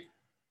FSB.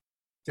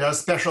 There are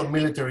special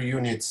military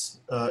units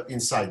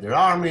inside their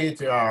army.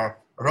 There are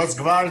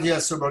Rosgvardia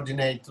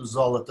subordinate to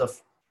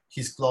Zolotov,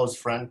 his close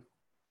friend.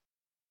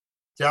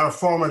 There are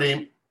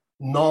formerly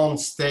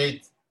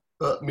non-state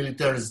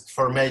military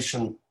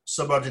formation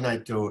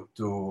subordinate to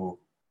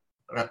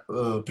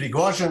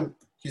Prigozhin,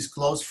 his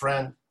close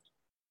friend.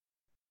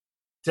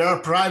 There are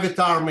private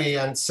army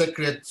and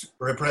secret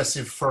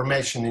repressive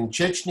formation in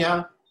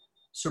Chechnya,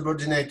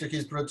 subordinate to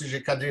his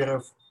protege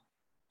Kadyrov.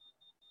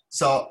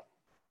 So,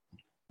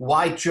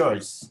 why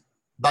choice?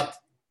 But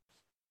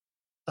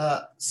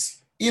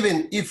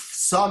even if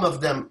some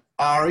of them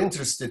are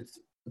interested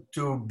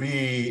to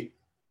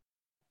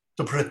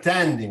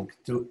pretending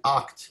to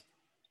act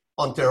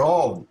on their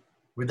own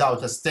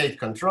without a state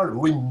control,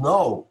 we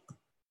know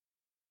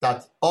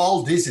that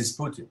all this is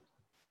Putin.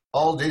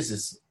 All this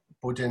is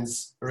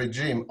Putin's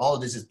regime. All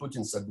this is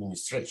Putin's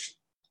administration.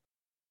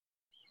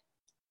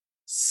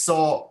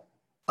 So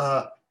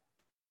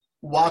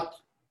what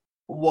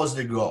was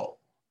the goal?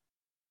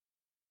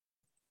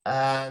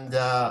 And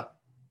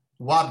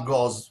what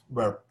goals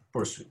were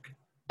pursued?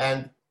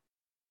 And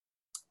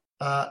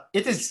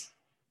it is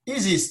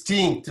easiest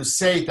thing to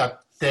say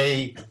that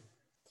they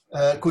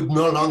could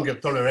no longer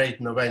tolerate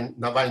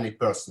Navalny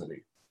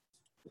personally.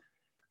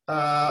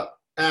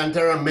 And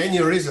there are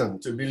many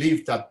reasons to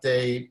believe that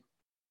they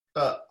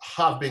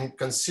have been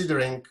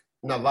considering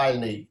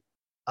Navalny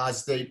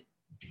as their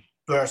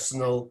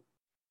personal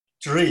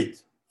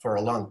threat for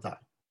a long time.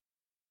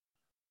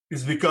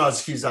 It's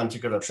because his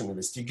anti-corruption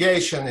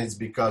investigation, it's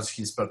because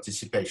his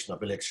participation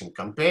of election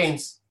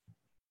campaigns,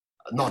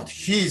 not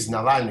his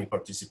Navalny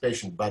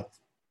participation, but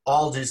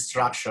all this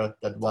structure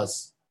that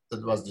was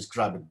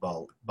described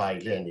by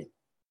Leonid.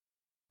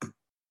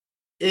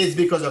 It's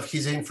because of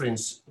his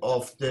influence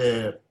of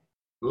the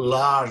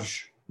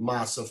large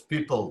mass of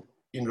people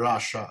in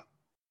Russia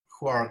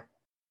who are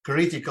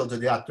critical to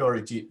the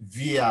authority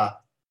via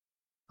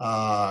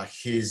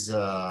his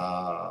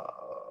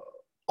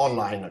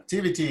online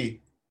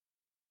activity.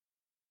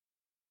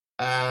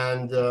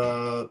 And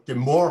the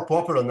more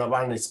popular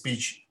Navalny's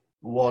speech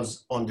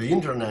was on the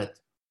internet,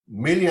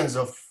 millions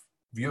of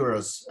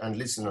viewers and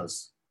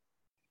listeners,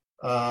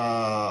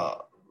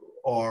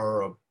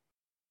 or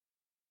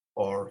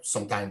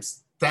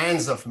sometimes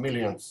tens of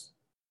millions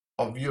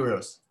of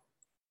viewers,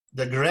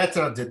 the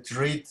greater the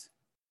threat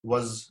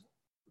was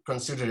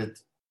considered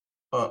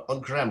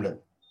on Kremlin.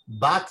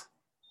 But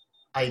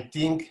I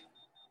think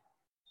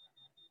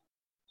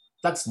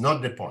that's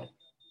not the point.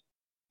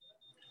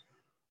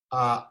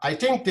 I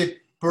think the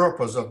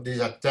purpose of this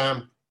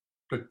attempt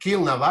to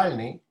kill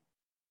Navalny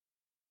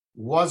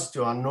was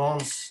to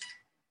announce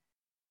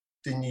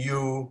the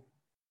new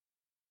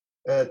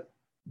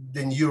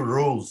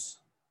rules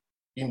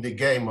in the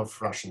game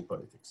of Russian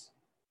politics.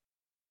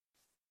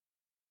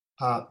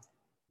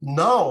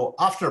 Now,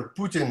 after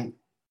Putin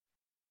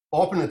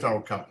opened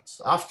our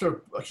cards,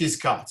 after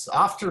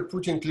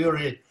Putin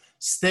clearly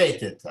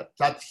stated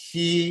that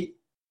he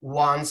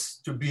wants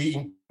to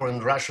be in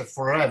Russia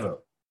forever,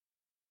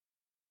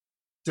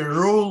 the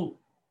rule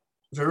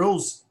the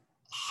rules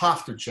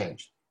have to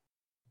change.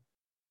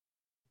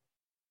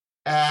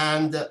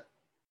 And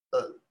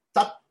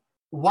that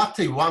what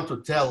they want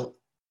to tell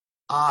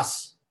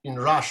us in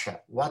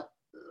Russia,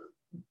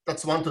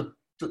 that's want to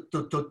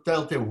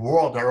tell the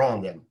world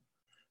around them.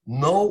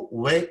 No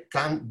way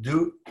can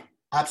do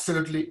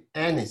absolutely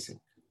anything.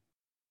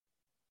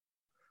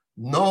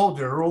 No,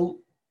 the rule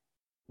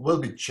will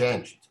be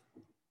changed.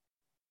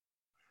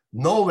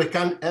 No, we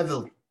can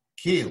ever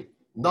kill.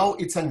 No,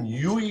 it's a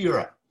new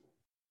era.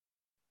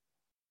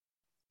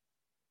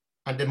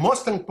 And the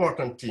most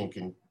important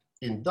thing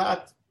in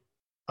that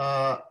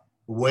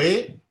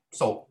way,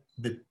 so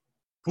the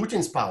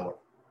Putin's power,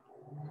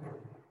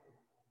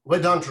 we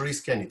don't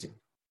risk anything.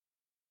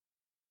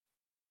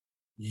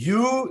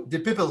 You, the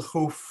people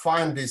who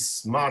find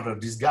this murder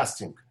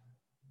disgusting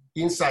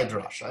inside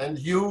Russia, and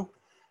you,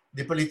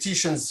 the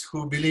politicians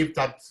who believe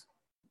that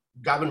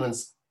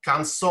governments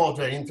can solve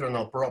their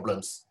internal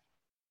problems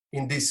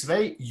in this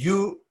way,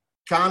 you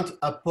can't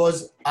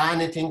oppose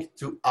anything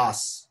to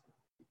us,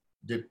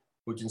 the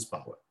Putin's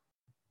power.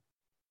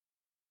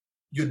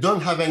 You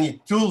don't have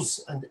any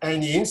tools and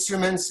any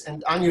instruments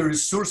and any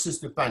resources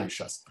to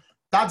punish us.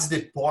 That's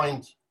the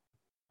point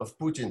of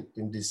Putin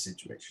in this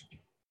situation.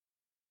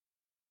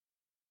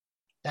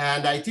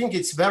 And I think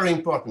it's very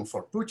important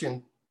for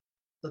Putin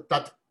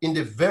that in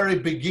the very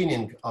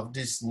beginning of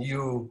this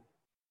new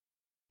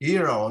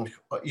era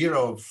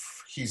of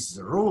his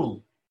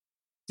rule,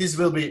 this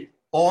will be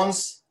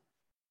once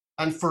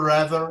and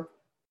forever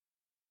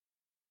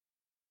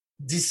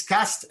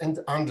discussed and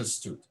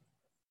understood.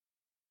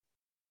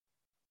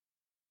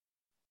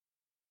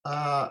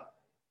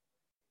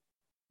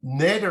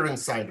 Neither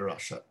inside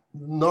Russia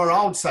nor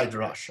outside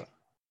Russia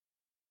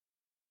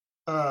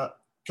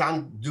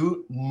can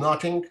do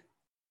nothing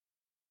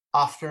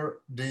after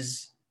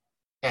this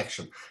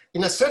action.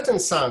 In a certain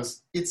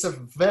sense, it's a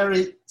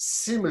very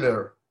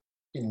similar,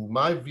 in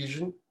my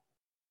vision,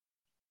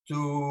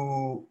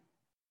 to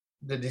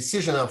the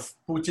decision of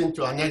Putin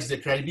to annex the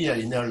Crimea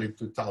in early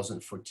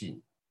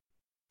 2014.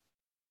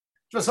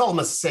 It was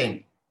almost the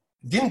same.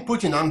 Didn't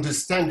Putin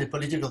understand the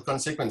political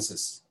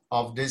consequences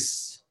of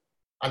this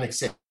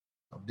annexation,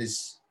 of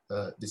this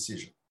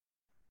decision?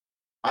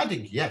 I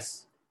think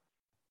yes.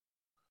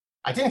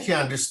 I think he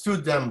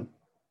understood them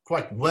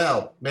quite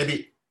well.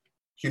 Maybe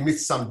he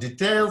missed some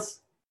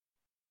details,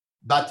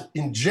 but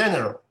in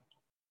general,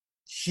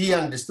 he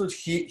understood,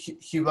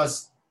 he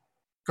was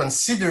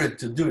considerate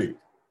to do it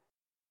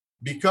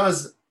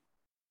because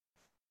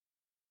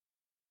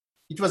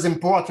it was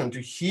important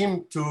to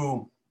him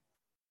to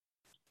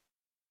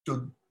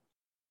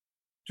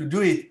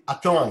do it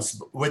at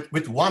once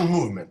with one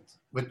movement,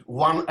 with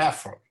one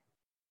effort.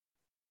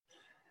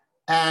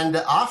 And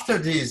after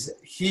this,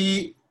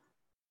 he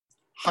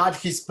had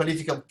his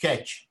political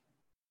catch.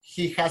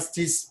 He has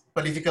these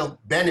political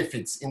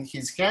benefits in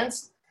his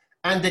hands,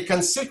 and the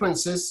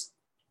consequences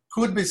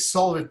could be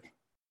solved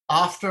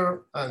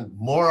after and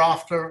more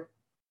after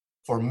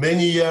for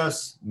many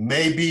years,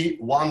 maybe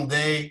one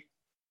day.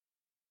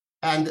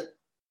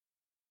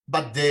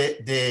 But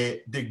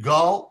the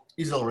goal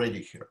is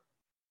already here.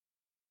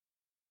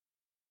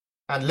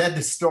 And let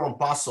the storm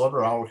pass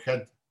over our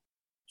head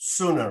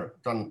sooner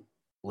than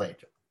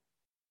later.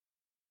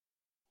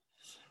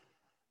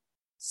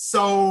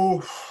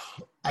 So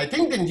I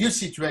think the new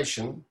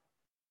situation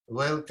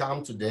will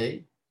come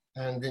today,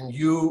 and the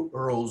new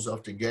rules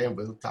of the game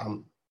will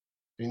come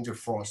into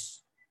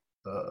force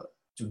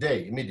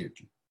today,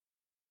 immediately,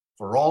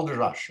 for all the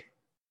Russia,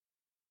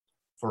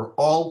 for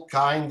all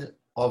kind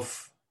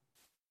of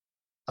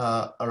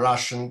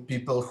Russian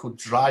people who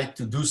try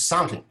to do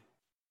something.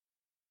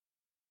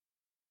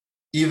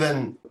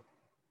 Even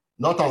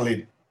not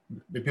only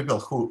the people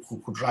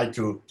who try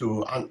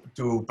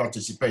to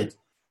participate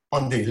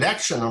on the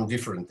election on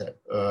different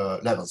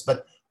levels,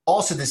 but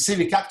also the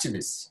civic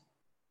activists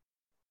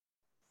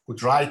who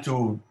try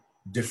to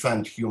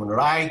defend human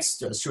rights,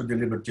 to assure the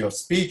liberty of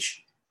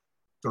speech,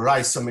 to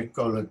rise some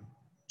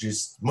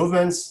ecologist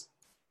movements,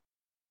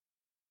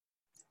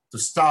 to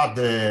start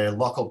the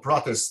local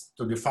protests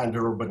to defend the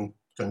urban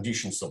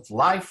conditions of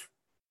life,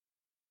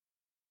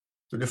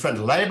 to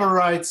defend labor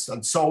rights,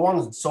 and so on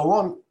and so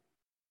on.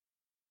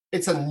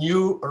 It's a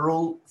new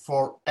rule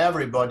for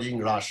everybody in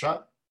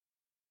Russia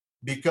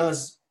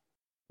because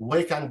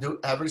we can do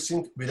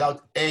everything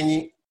without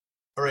any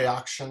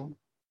reaction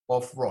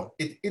of wrong.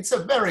 It's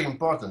a very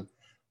important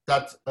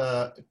that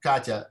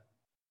Katya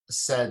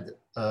said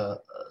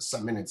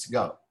some minutes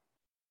ago.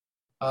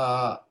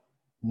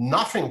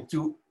 Nothing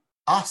to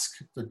ask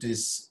to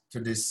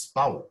this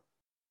power,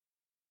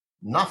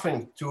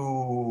 nothing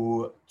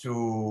to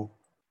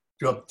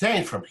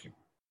obtain from him.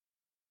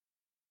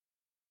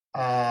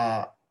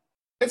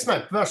 It's my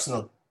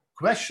personal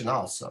question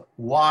also,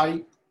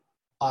 why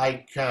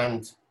I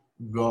can't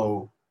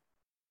go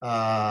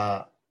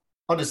on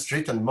the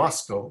street in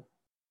Moscow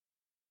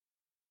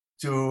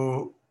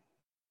to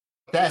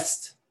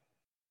protest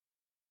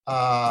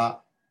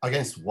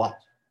against what?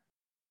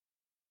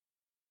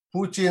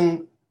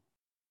 Putin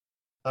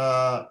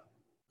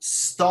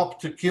stop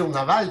to kill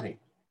Navalny.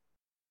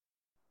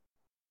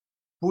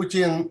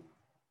 Putin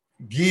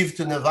give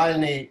to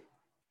Navalny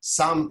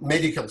some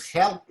medical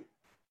help.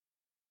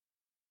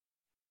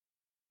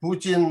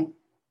 Putin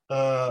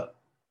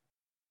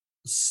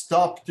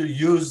stop to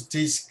use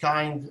this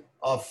kind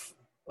of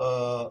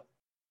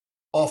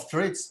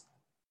threats.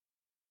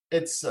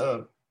 It's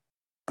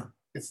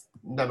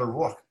never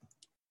worked.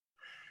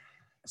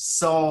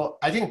 So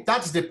I think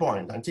that's the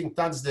point. I think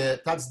that's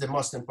the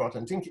most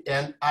important thing,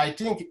 and I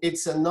think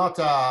it's not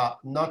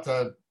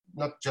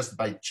just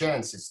by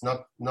chance. It's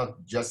not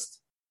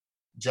just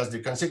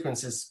the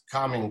consequences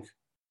coming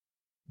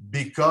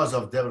because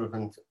of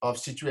development of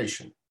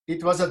situation.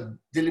 It was a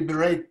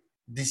deliberate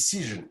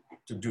decision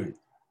to do it,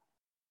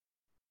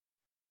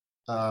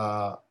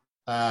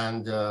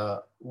 and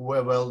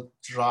we will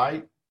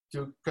try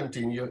to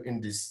continue in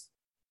these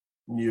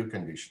new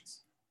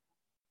conditions.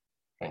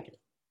 Thank you.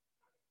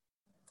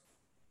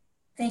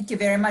 Thank you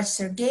very much,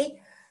 Sergey.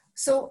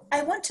 So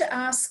I want to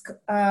ask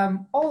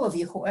all of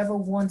you, whoever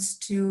wants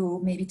to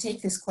maybe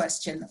take this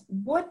question,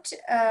 what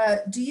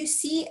do you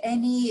see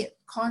any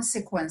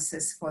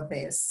consequences for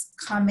this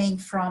coming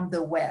from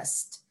the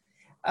West?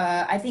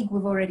 I think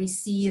we've already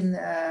seen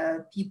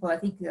people, I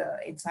think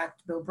in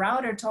fact, Bill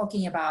Browder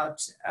talking about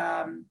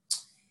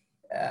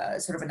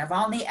sort of a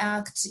Navalny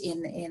Act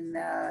in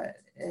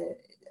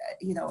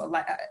you know,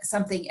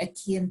 something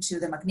akin to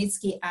the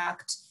Magnitsky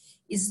Act.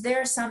 Is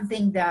there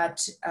something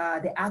that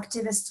the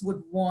activists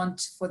would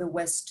want for the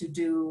West to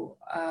do?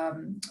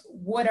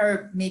 What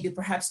are maybe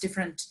perhaps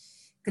different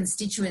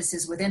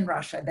constituencies within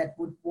Russia that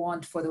would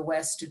want for the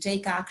West to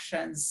take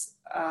actions,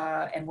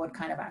 and what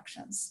kind of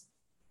actions?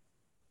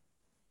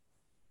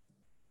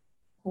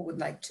 Who would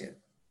like to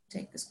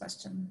take this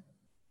question?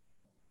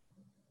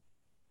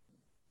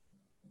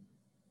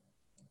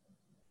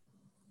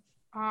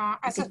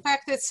 I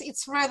suspect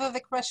it's rather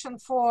the question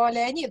for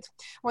Leonid.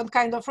 What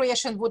kind of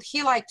reaction would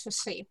he like to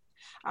see?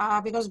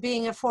 Because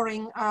being a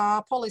foreign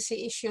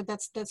policy issue,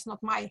 that's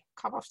not my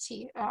cup of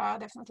tea,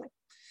 definitely.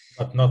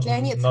 But not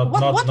Leonid,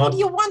 what would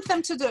you want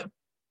them to do?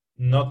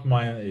 Not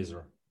mine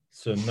either.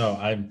 So no,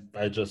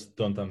 I just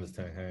don't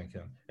understand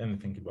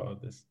anything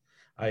about this.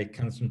 I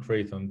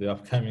concentrate on the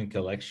upcoming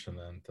election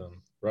and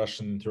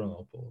Russian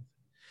internal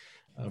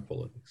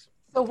politics.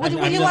 So would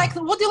you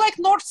like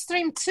Nord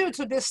Stream 2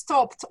 to be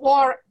stopped,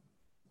 or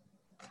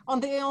on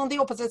the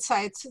opposite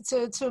side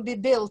to be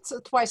built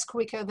twice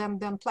quicker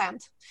than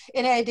planned?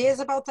 Any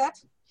ideas about that?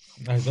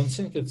 I don't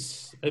think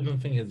it's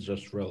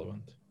just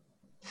relevant.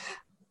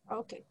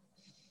 Okay.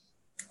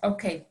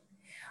 Okay.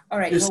 All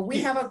right. Well,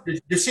 we have a.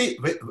 You see,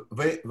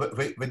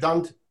 we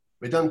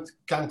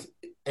can't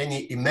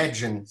any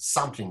imagine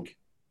something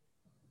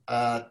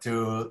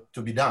to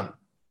be done.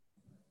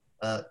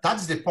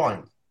 That's the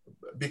point.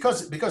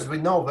 Because we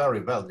know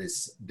very well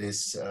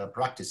these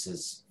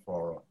practices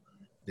for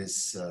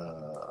this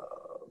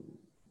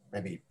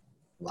maybe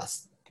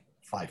last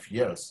 5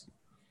 years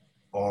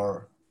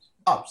or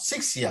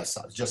 6 years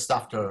just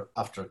after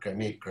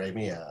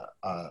Crimea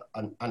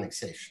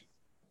annexation,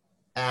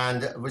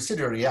 and we see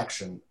the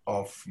reaction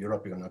of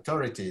European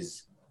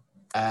authorities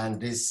and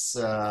this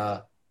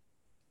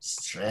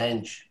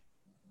strange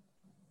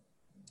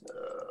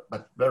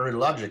but very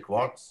logic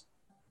words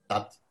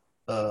that.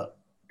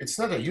 It's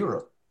not a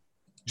Europe,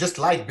 just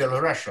like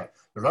Belarus.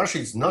 Belarus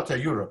is not a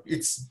Europe.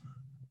 It's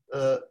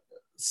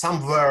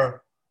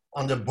somewhere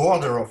on the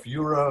border of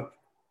Europe.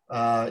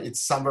 It's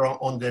somewhere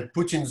on the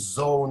Putin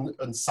zone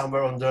and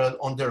somewhere on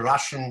the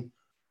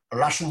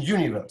Russian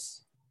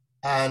universe.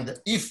 And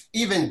if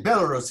even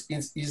Belarus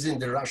is in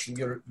the Russian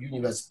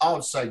universe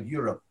outside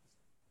Europe,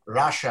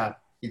 Russia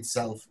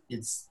itself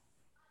is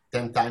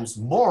 10 times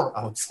more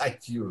outside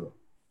Europe.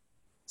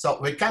 So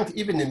we can't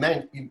even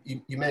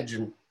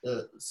imagine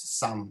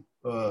some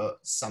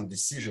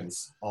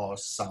decisions or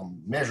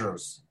some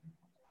measures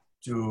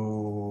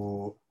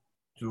to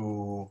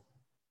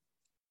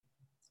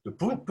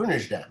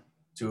punish them,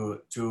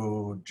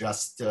 to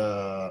just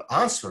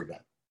answer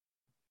them,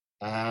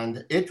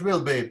 and it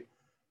will be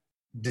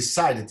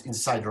decided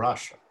inside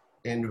Russia,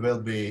 and it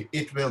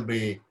will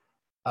be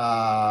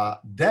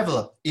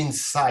developed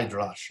inside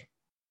Russia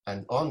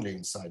and only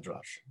inside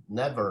Russia.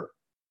 Never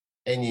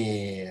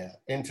any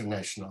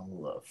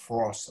international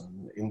force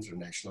and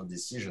international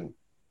decision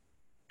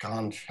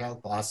can't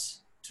help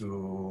us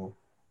to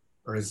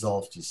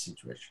resolve this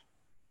situation.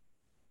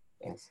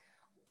 Thanks.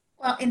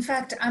 Well, in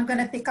fact, I'm going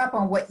to pick up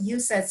on what you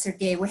said,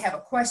 Sergey. We have a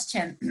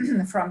question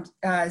from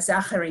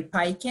Zachary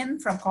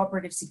Paikin from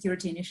Cooperative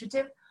Security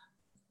Initiative.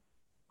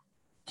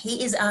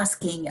 He is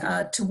asking,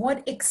 to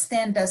what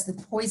extent does the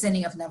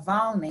poisoning of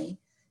Navalny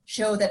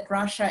show that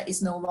Russia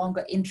is no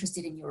longer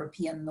interested in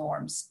European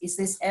norms? Is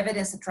this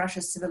evidence that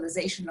Russia's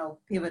civilizational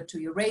pivot to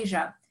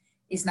Eurasia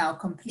is now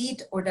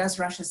complete, or does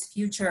Russia's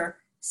future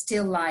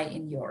still lie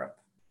in Europe?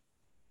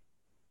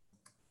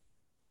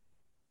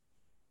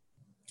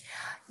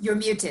 You're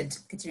muted,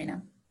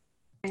 Katerina.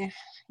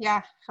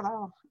 Yeah,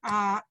 hello.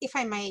 if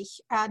I may,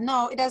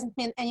 no, it doesn't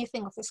mean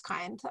anything of this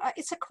kind.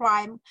 It's a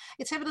crime.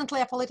 It's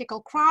evidently a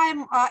political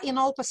crime in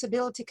all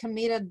possibility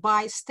committed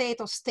by state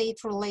or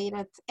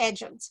state-related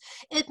agents.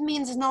 It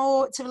means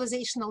no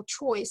civilizational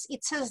choice.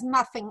 It says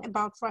nothing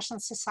about Russian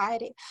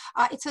society.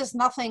 It says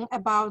nothing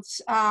about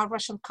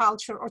Russian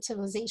culture or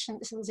civilization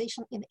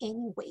in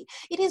any way.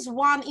 It is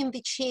one in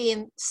the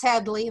chain,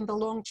 sadly, in the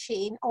long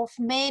chain of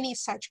many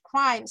such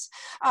crimes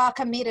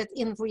committed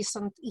in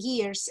recent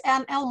years,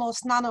 and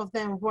almost none of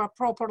them were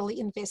properly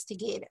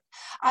investigated.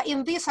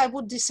 In this, I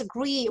would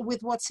disagree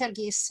with what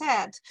Sergey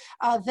said,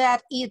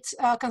 that it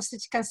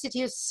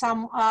constitutes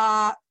some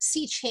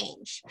sea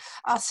change,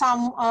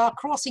 some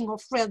crossing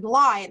of red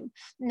line,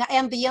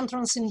 and the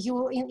entrance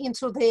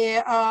into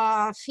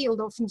the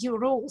field of new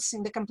rules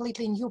in the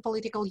completely new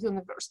political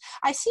universe.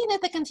 I see it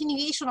as a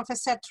continuation of a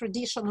set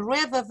tradition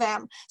rather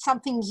than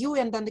something new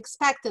and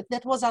unexpected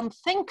that was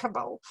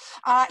unthinkable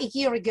a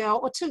year ago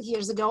or 2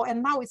 years ago,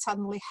 and now it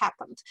suddenly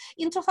happened.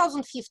 In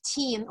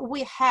 2015,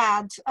 we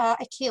had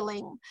a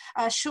killing,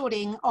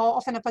 shooting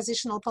of an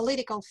oppositional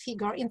political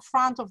figure in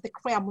front of the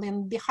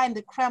Kremlin, behind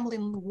the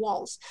Kremlin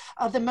walls,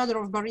 the murder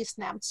of Boris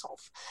Nemtsov.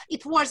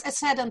 It was a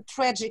sad and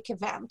tragic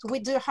event. We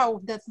do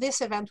hope that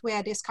this event we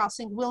are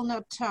discussing will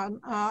not turn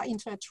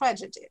into a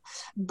tragedy.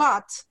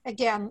 But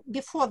again,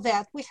 before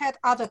that, we had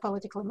other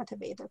politically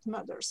motivated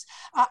murders.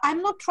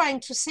 I'm not trying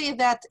to say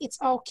that it's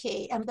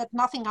okay and that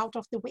nothing out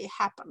of the way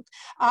happened.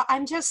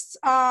 I'm just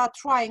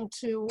trying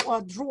to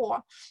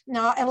draw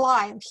a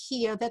line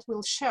here that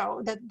will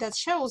show that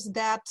shows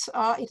that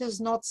it is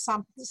not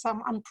some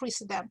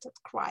unprecedented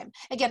crime.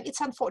 Again,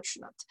 it's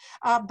unfortunate,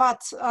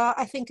 but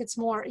I think it's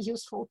more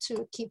useful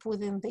to keep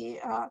within the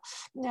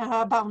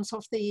bounds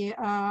of the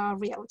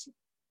reality.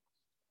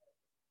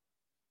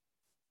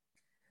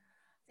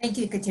 Thank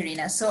you,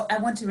 Ekaterina. So I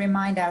want to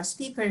remind our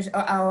speakers,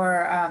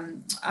 our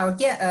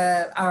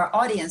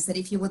audience, that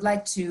if you would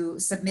like to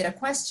submit a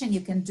question, you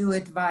can do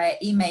it via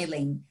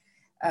emailing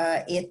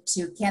it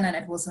to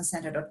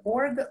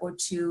canon@wilsoncenter.org, or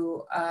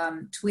to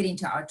tweeting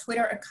to our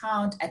Twitter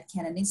account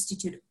 @Canon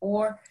Institute,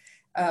 or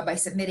by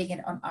submitting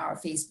it on our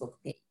Facebook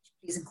page.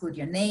 Please include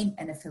your name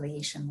and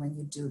affiliation when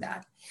you do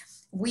that.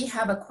 We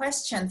have a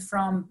question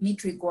from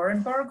Dmitry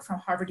Gorenberg from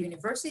Harvard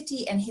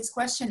University, and his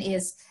question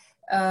is,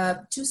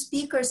 two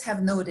speakers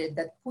have noted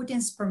that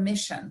Putin's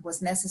permission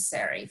was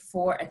necessary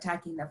for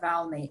attacking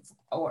Navalny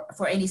or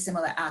for any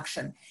similar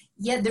action.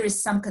 Yet there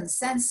is some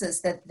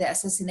consensus that the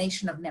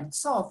assassination of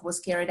Nemtsov was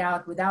carried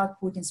out without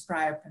Putin's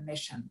prior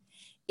permission.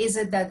 Is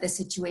it that the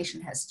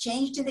situation has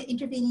changed in the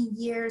intervening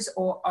years,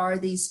 or are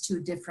these two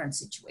different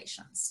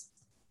situations?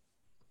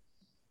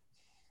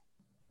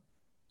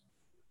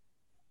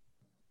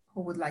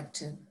 Who would like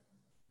to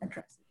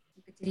address it?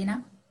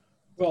 Ekaterina?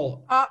 Well,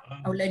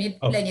 Leonid,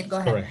 go ahead.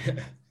 Sorry.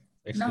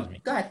 Excuse me.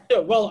 Go ahead. Yeah,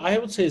 well, I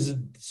would say the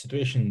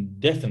situation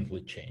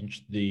definitely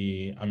changed.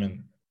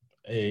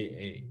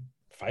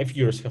 5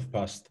 years have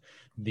passed.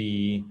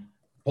 The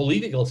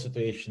political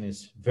situation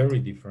is very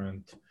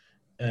different,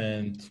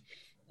 and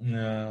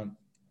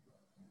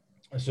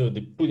so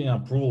the Putin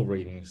approval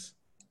ratings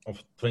of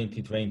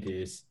 2020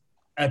 is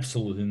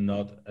absolutely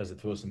not as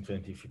it was in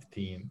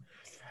 2015,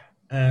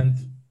 and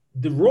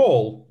the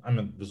role,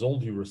 with all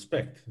due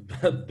respect,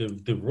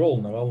 the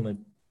role Navalny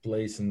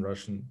plays in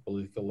Russian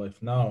political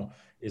life now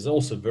is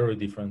also very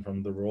different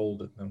from the role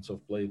that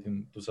Nemtsov played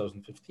in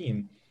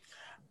 2015.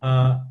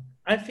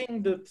 I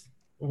think that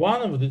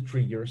one of the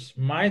triggers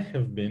might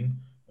have been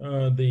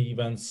the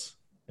events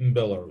in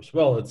Belarus.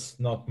 Well, it's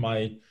not my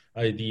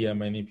idea.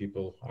 Many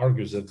people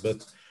argue that, but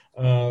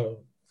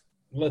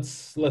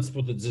let's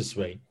put it this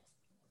way: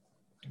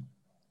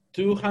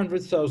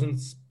 200,000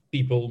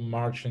 people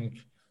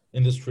marching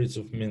in the streets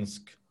of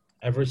Minsk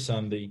every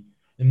Sunday,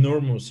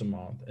 enormous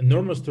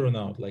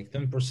turnout, like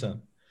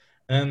 10%.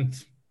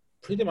 And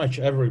pretty much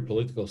every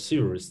political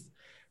theorist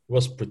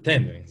was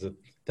pretending that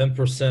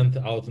 10%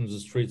 out in the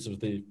streets of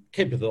the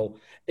capital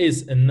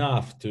is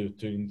enough to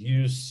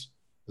induce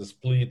the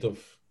split of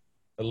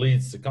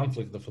elites, the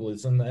conflict of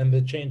elites, and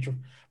the change of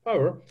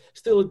power. It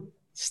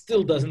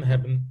still doesn't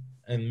happen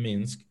in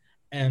Minsk.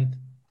 And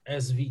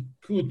as we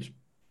could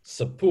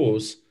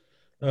suppose,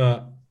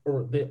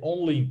 or the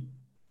only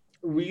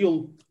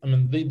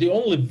the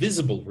only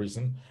visible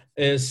reason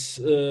is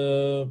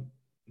the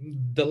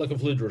lack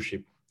of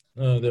leadership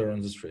there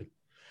on the street.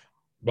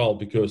 Well,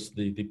 because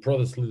the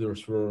protest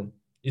leaders were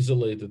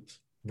isolated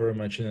very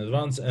much in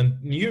advance,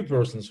 and new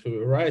persons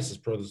who arise as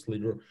protest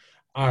leader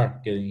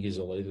are getting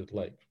isolated,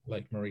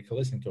 like Marie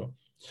Kolesnikova.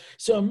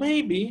 So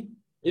maybe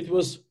it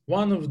was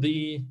one of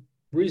the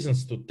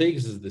reasons to take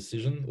this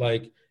decision.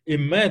 Like,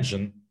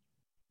 imagine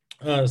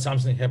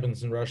something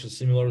happens in Russia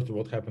similar to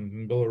what happened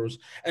in Belarus,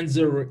 and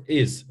there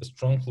is a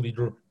strong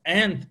leader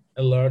and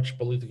a large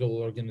political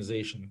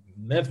organization,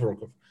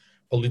 network of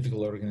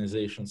political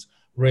organizations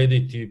ready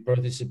to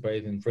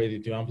participate and ready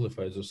to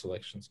amplify those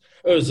elections,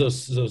 or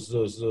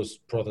those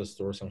protests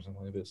or something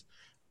like this,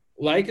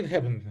 like it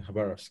happened in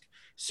Khabarovsk.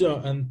 So,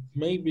 and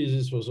maybe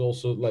this was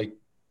also like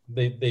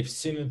they've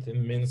seen it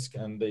in Minsk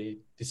and they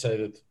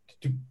decided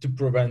to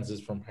prevent this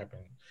from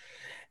happening.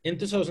 In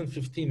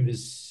 2015,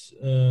 with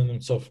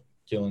Nemtsov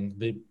killing,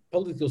 the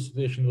political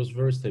situation was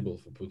very stable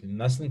for Putin.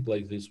 Nothing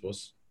like this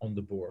was on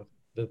the board.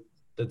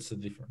 That's the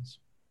difference.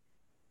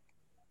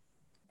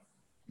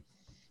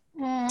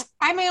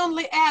 I may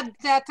only add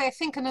that I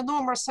think an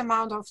enormous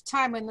amount of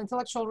time and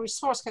intellectual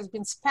resource has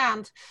been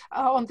spent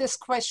on this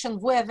question,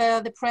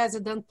 whether the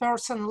president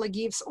personally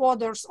gives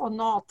orders or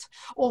not,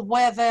 or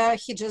whether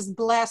he just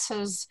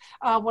blesses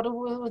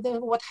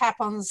what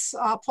happens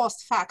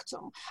post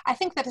factum. I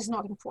think that is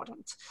not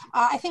important.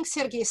 I think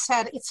Sergei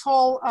said it's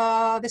all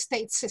the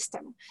state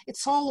system.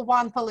 It's all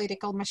one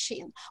political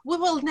machine. We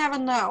will never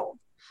know.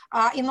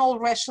 In all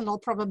rational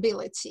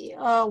probability,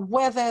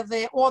 whether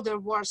the order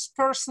was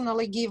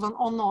personally given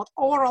or not,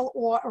 oral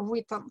or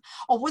written,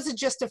 or was it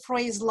just a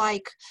phrase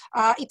like,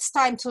 it's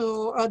time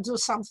to do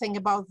something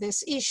about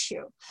this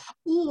issue,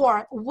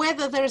 or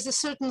whether there is a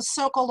certain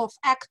circle of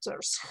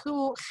actors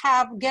who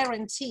have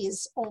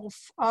guarantees of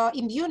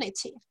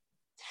immunity,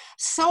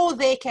 so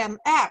they can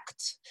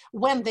act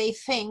when they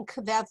think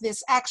that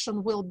this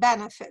action will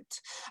benefit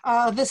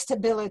the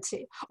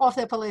stability of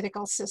the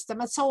political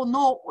system. And so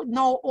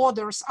no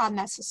orders are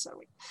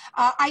necessary.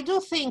 I do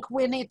think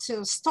we need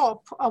to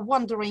stop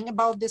wondering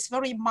about this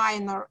very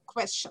minor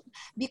question,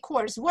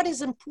 because what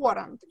is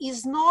important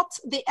is not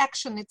the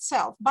action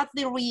itself, but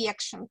the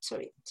reaction to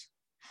it.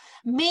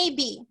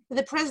 Maybe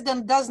the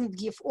president doesn't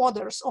give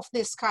orders of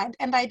this kind,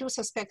 and I do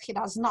suspect he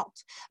does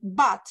not.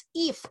 But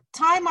if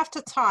time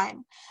after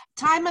time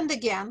and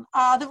again,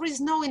 there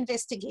is no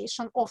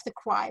investigation of the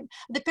crime,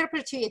 the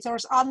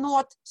perpetrators are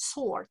not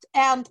sought,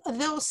 and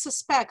those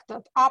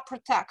suspected are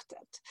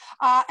protected,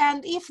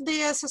 and if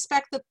the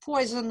suspected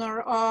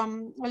poisoner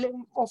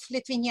of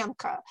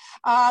Litvinenko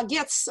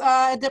gets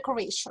a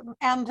decoration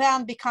and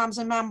then becomes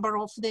a member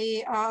of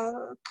the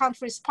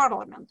country's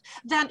parliament,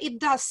 then it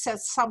does say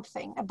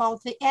something about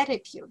the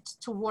attitude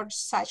towards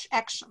such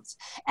actions.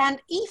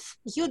 And if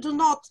you do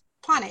not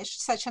punish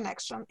such an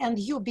action, and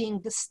you being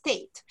the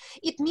state,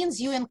 it means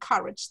you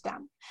encourage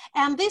them.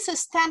 And this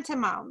is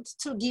tantamount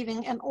to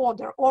giving an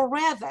order, or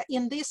rather,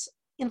 in this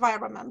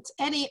environment,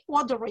 any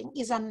ordering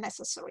is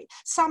unnecessary.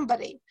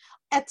 Somebody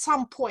at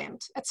some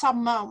point, at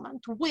some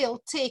moment,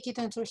 will take it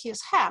into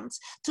his hands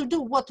to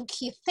do what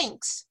he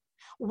thinks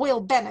will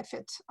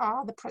benefit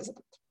the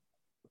president.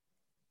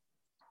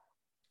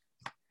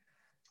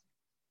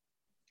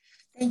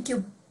 Thank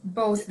you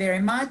both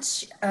very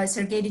much.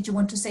 Sergey, did you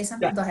want to say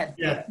something? Yeah, Go ahead.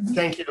 Yeah,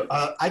 thank you.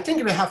 I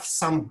think we have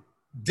some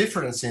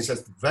differences,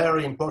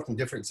 very important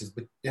differences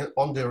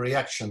on the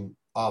reaction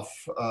of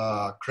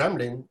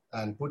Kremlin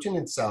and Putin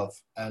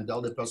himself and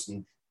all the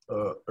person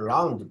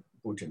around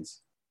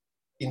Putin's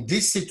in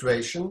this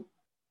situation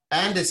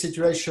and the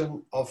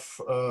situation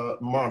of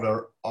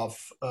murder of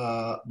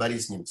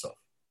Boris Nemtsov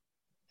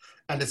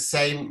and the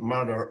same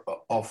murder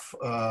of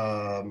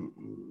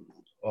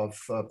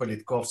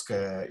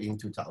Politkovskaya in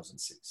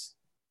 2006.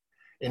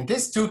 In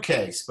these two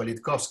cases,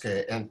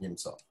 Politkovskaya and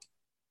Nemtsov,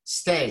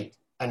 state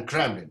and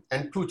Kremlin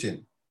and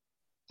Putin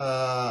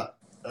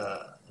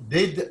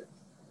did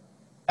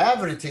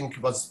everything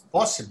was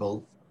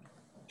possible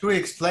to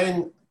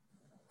explain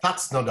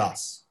that's not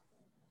us.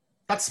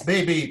 That's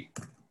maybe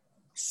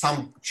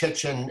some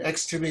Chechen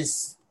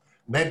extremists,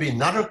 maybe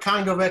another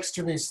kind of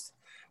extremists,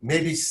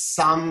 maybe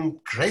some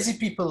crazy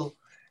people,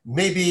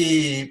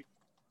 maybe,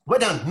 we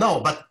don't know,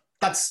 but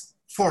that's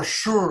for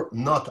sure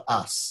not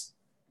us.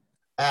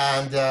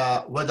 And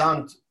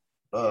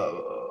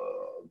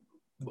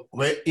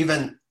we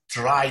even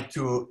try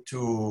to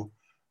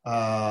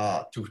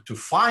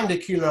find the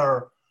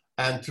killer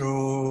and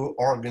to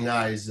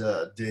organize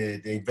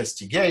the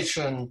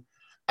investigation.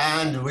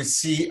 And we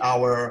see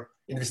our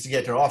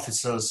investigator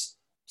officers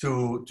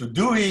to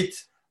do it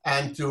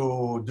and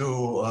to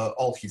do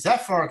all his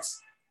efforts.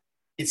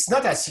 It's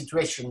not a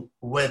situation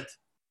with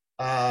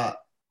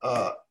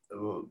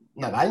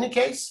Navalny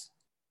case,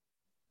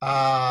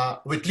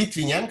 with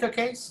Litvinenko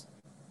case,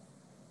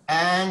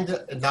 and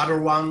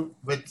another one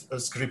with a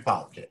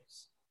Skripal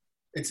case.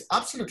 It's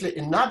absolutely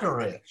another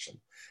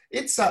reaction.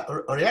 It's a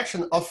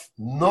reaction of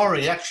no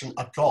reaction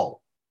at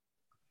all.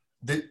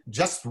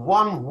 Just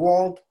one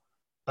word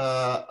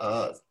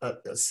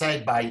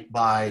said by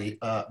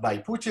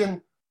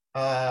Putin,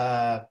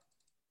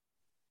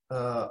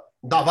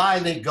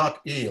 Navalny got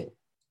ill,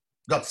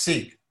 got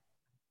sick.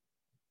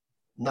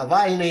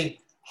 Navalny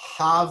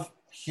have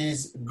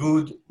his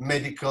good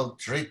medical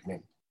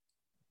treatment.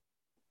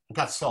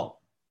 That's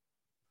all.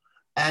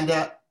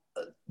 And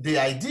the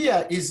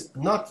idea is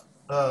not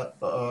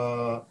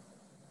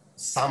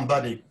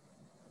somebody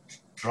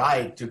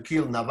tried to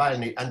kill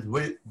Navalny and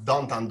we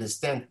don't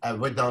understand,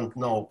 we don't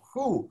know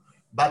who,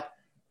 but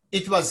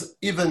it was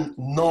even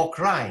no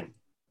crime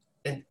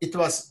and it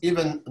was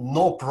even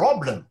no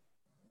problem.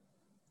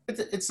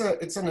 It's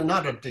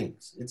another thing.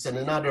 It's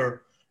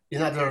another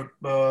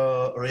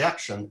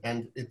reaction,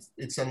 and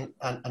it's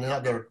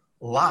another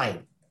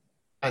line.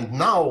 And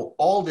now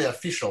all the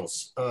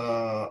officials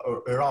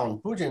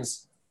around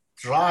Putin's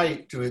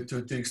try to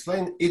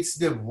explain, it's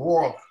the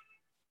work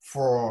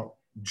for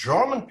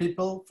German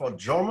people, for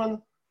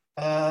German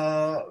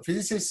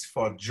physicists,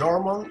 for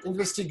German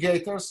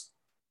investigators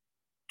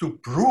to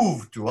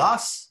prove to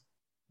us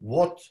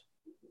what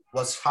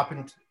was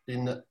happened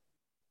in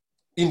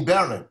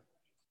Berlin.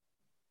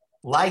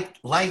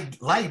 Like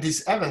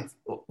this event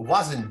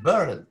was in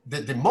Berlin.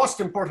 The most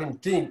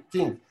important thing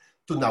to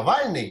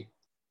Navalny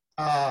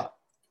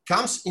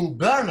comes in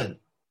Berlin,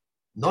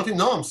 not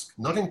in Omsk,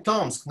 not in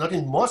Tomsk, not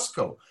in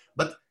Moscow,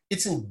 but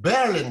it's in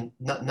Berlin.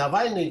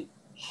 Navalny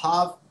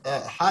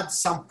had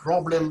some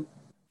problem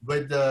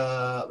with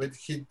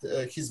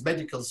his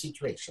medical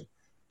situation.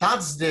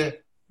 That's the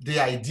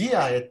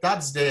idea.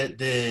 That's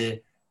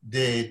the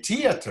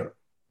theater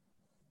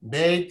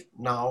made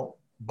now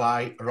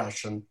by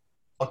Russian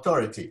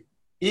authority.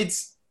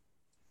 It's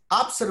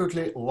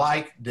absolutely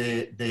like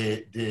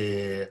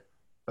the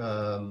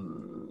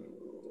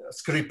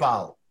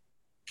Skripal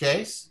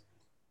case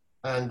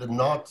and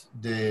not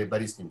the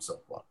Boris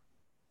Nemtsov one.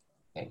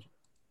 Thank you.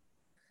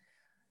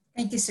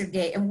 Thank you,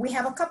 Sergey. And we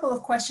have a couple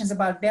of questions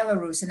about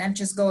Belarus, and I'm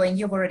just going,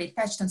 you've already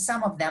touched on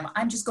some of them.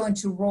 I'm just going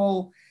to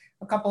roll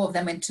a couple of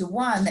them into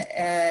one.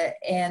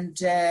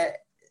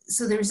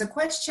 So there is a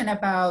question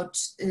about,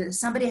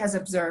 somebody has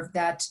observed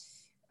that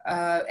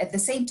at the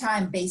same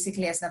time,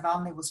 basically, as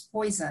Navalny was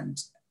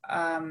poisoned,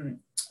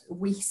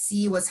 we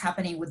see what's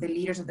happening with the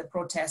leaders of the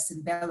protests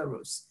in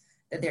Belarus,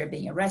 that they're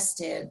being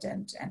arrested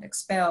and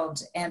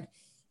expelled. And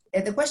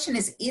the question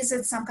is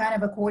it some kind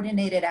of a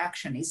coordinated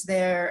action? Is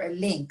there a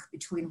link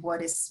between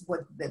what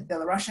the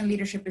Belarusian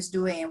leadership is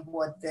doing and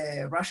what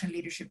the Russian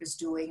leadership is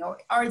doing? Or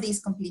are these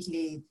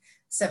completely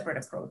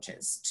separate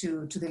approaches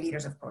to the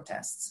leaders of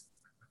protests?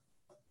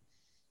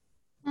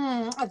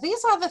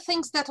 These are the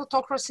things that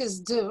autocracies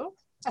do,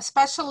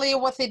 especially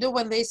what they do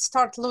when they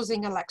start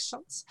losing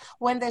elections,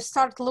 when they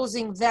start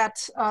losing that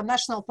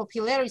national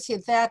popularity,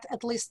 that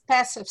at least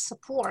passive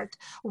support,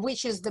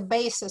 which is the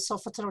basis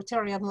of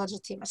authoritarian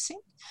legitimacy.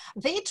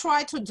 They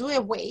try to do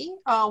away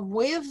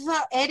with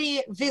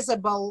any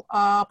visible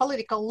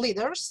political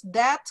leaders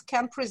that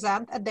can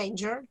present a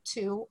danger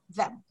to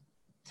them.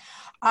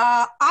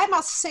 I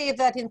must say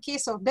that in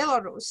case of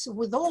Belarus,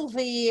 with all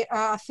the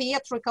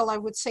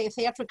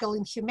theatrical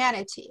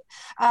inhumanity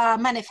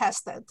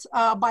manifested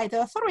by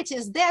the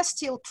authorities, they're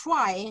still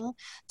trying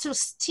to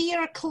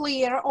steer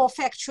clear of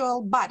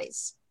actual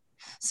bodies.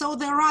 So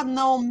there are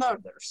no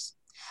murders.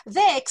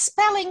 They're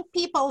expelling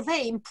people,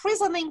 they're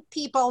imprisoning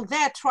people,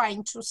 they're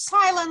trying to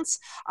silence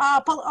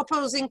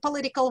opposing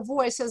political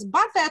voices,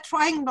 but they're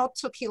trying not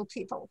to kill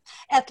people,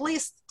 at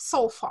least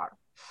so far.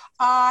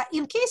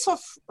 In case of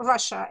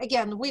Russia,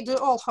 again, we do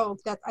all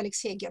hope that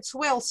Alexei gets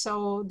well,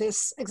 so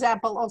this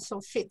example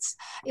also fits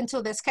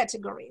into this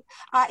category.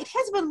 It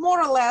has been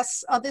more or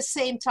less the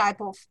same type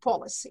of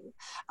policy.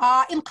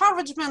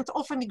 Encouragement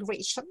of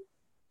immigration,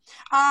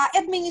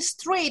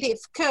 administrative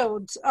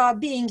code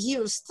being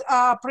used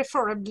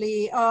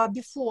preferably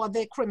before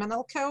the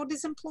criminal code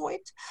is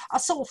employed.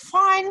 So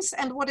fines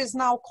and what is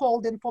now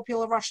called in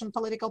popular Russian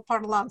political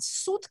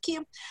parlance sutki,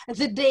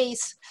 the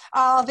days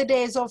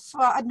of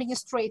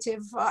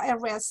administrative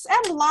arrests,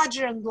 and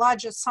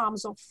larger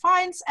sums of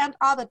fines and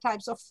other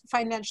types of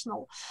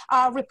financial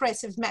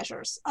repressive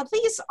measures.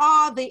 These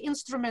are the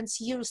instruments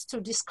used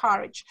to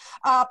discourage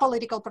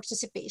political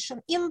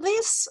participation. In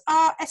this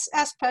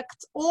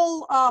aspect,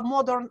 all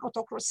modern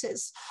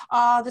autocracies,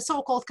 the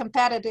so-called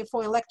competitive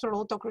or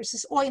electoral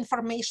autocracies or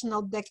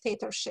informational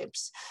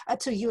dictatorships,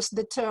 to use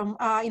the term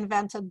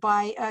invented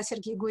by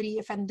Sergei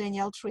Guriev and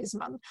Daniel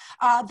Trisman.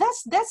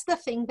 That's the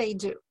thing they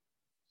do.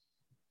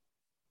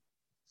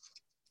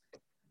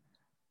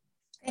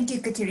 Thank you,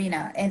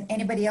 Katerina. And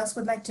anybody else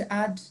would like to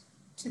add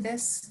to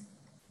this?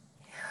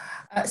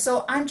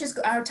 So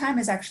our time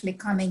is actually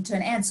coming to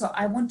an end. So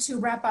I want to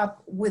wrap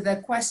up with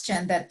a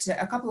question that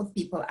a couple of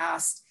people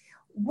asked.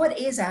 What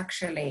is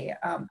actually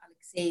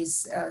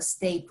Alexei's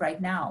state right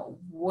now?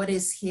 What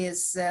is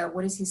his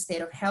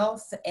state of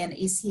health? And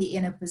is he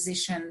in a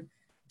position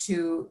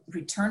to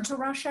return to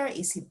Russia?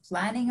 Is he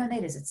planning on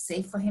it? Is it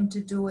safe for him to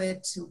do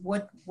it?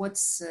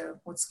 What's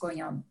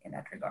going on in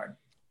that regard?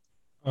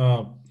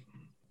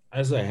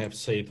 As I have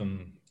said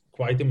on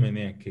quite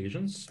many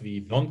occasions, we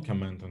don't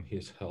comment on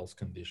his health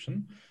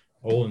condition.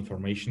 All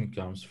information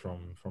comes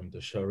from the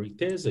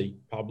Charité. They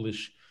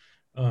publish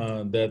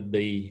that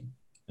they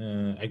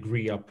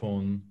agree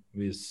upon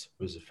with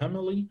the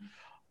family.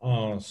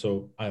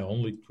 So I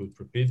only could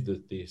repeat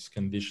that his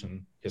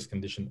condition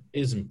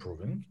is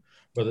improving,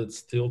 but it's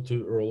still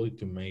too early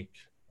to make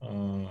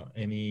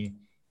any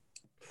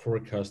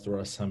forecast or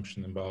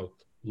assumption about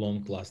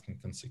long-lasting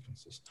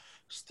consequences.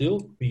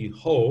 Still, we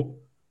hope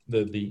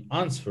that the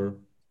answer,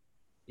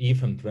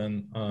 if and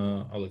when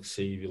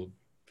Alexei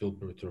will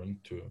be returned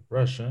to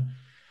Russia,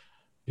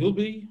 will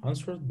be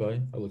answered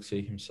by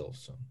Alexei himself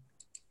soon.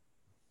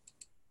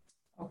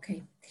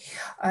 Okay.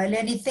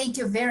 Leonid, thank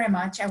you very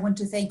much. I want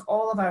to thank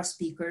all of our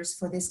speakers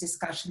for this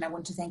discussion. I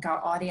want to thank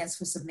our audience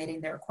for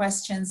submitting their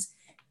questions.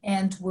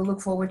 And we'll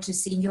look forward to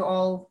seeing you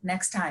all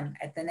next time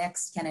at the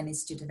next Kennan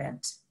Institute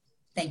event.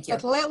 Thank you.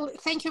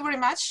 Thank you very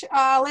much.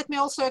 Let me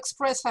also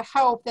express a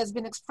hope that's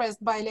been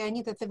expressed by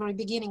Leonid at the very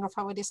beginning of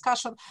our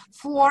discussion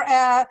for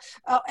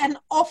an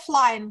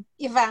offline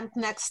event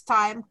next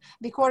time,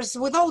 because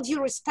with all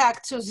due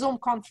respect to Zoom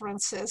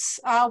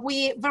conferences,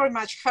 we very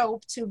much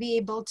hope to be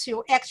able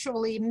to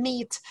actually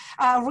meet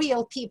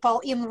real people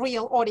in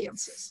real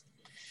audiences.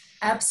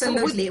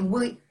 Absolutely.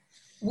 So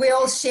we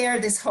all share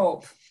this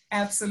hope.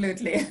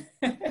 Absolutely.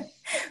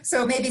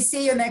 So maybe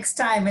see you next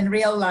time in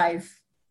real life.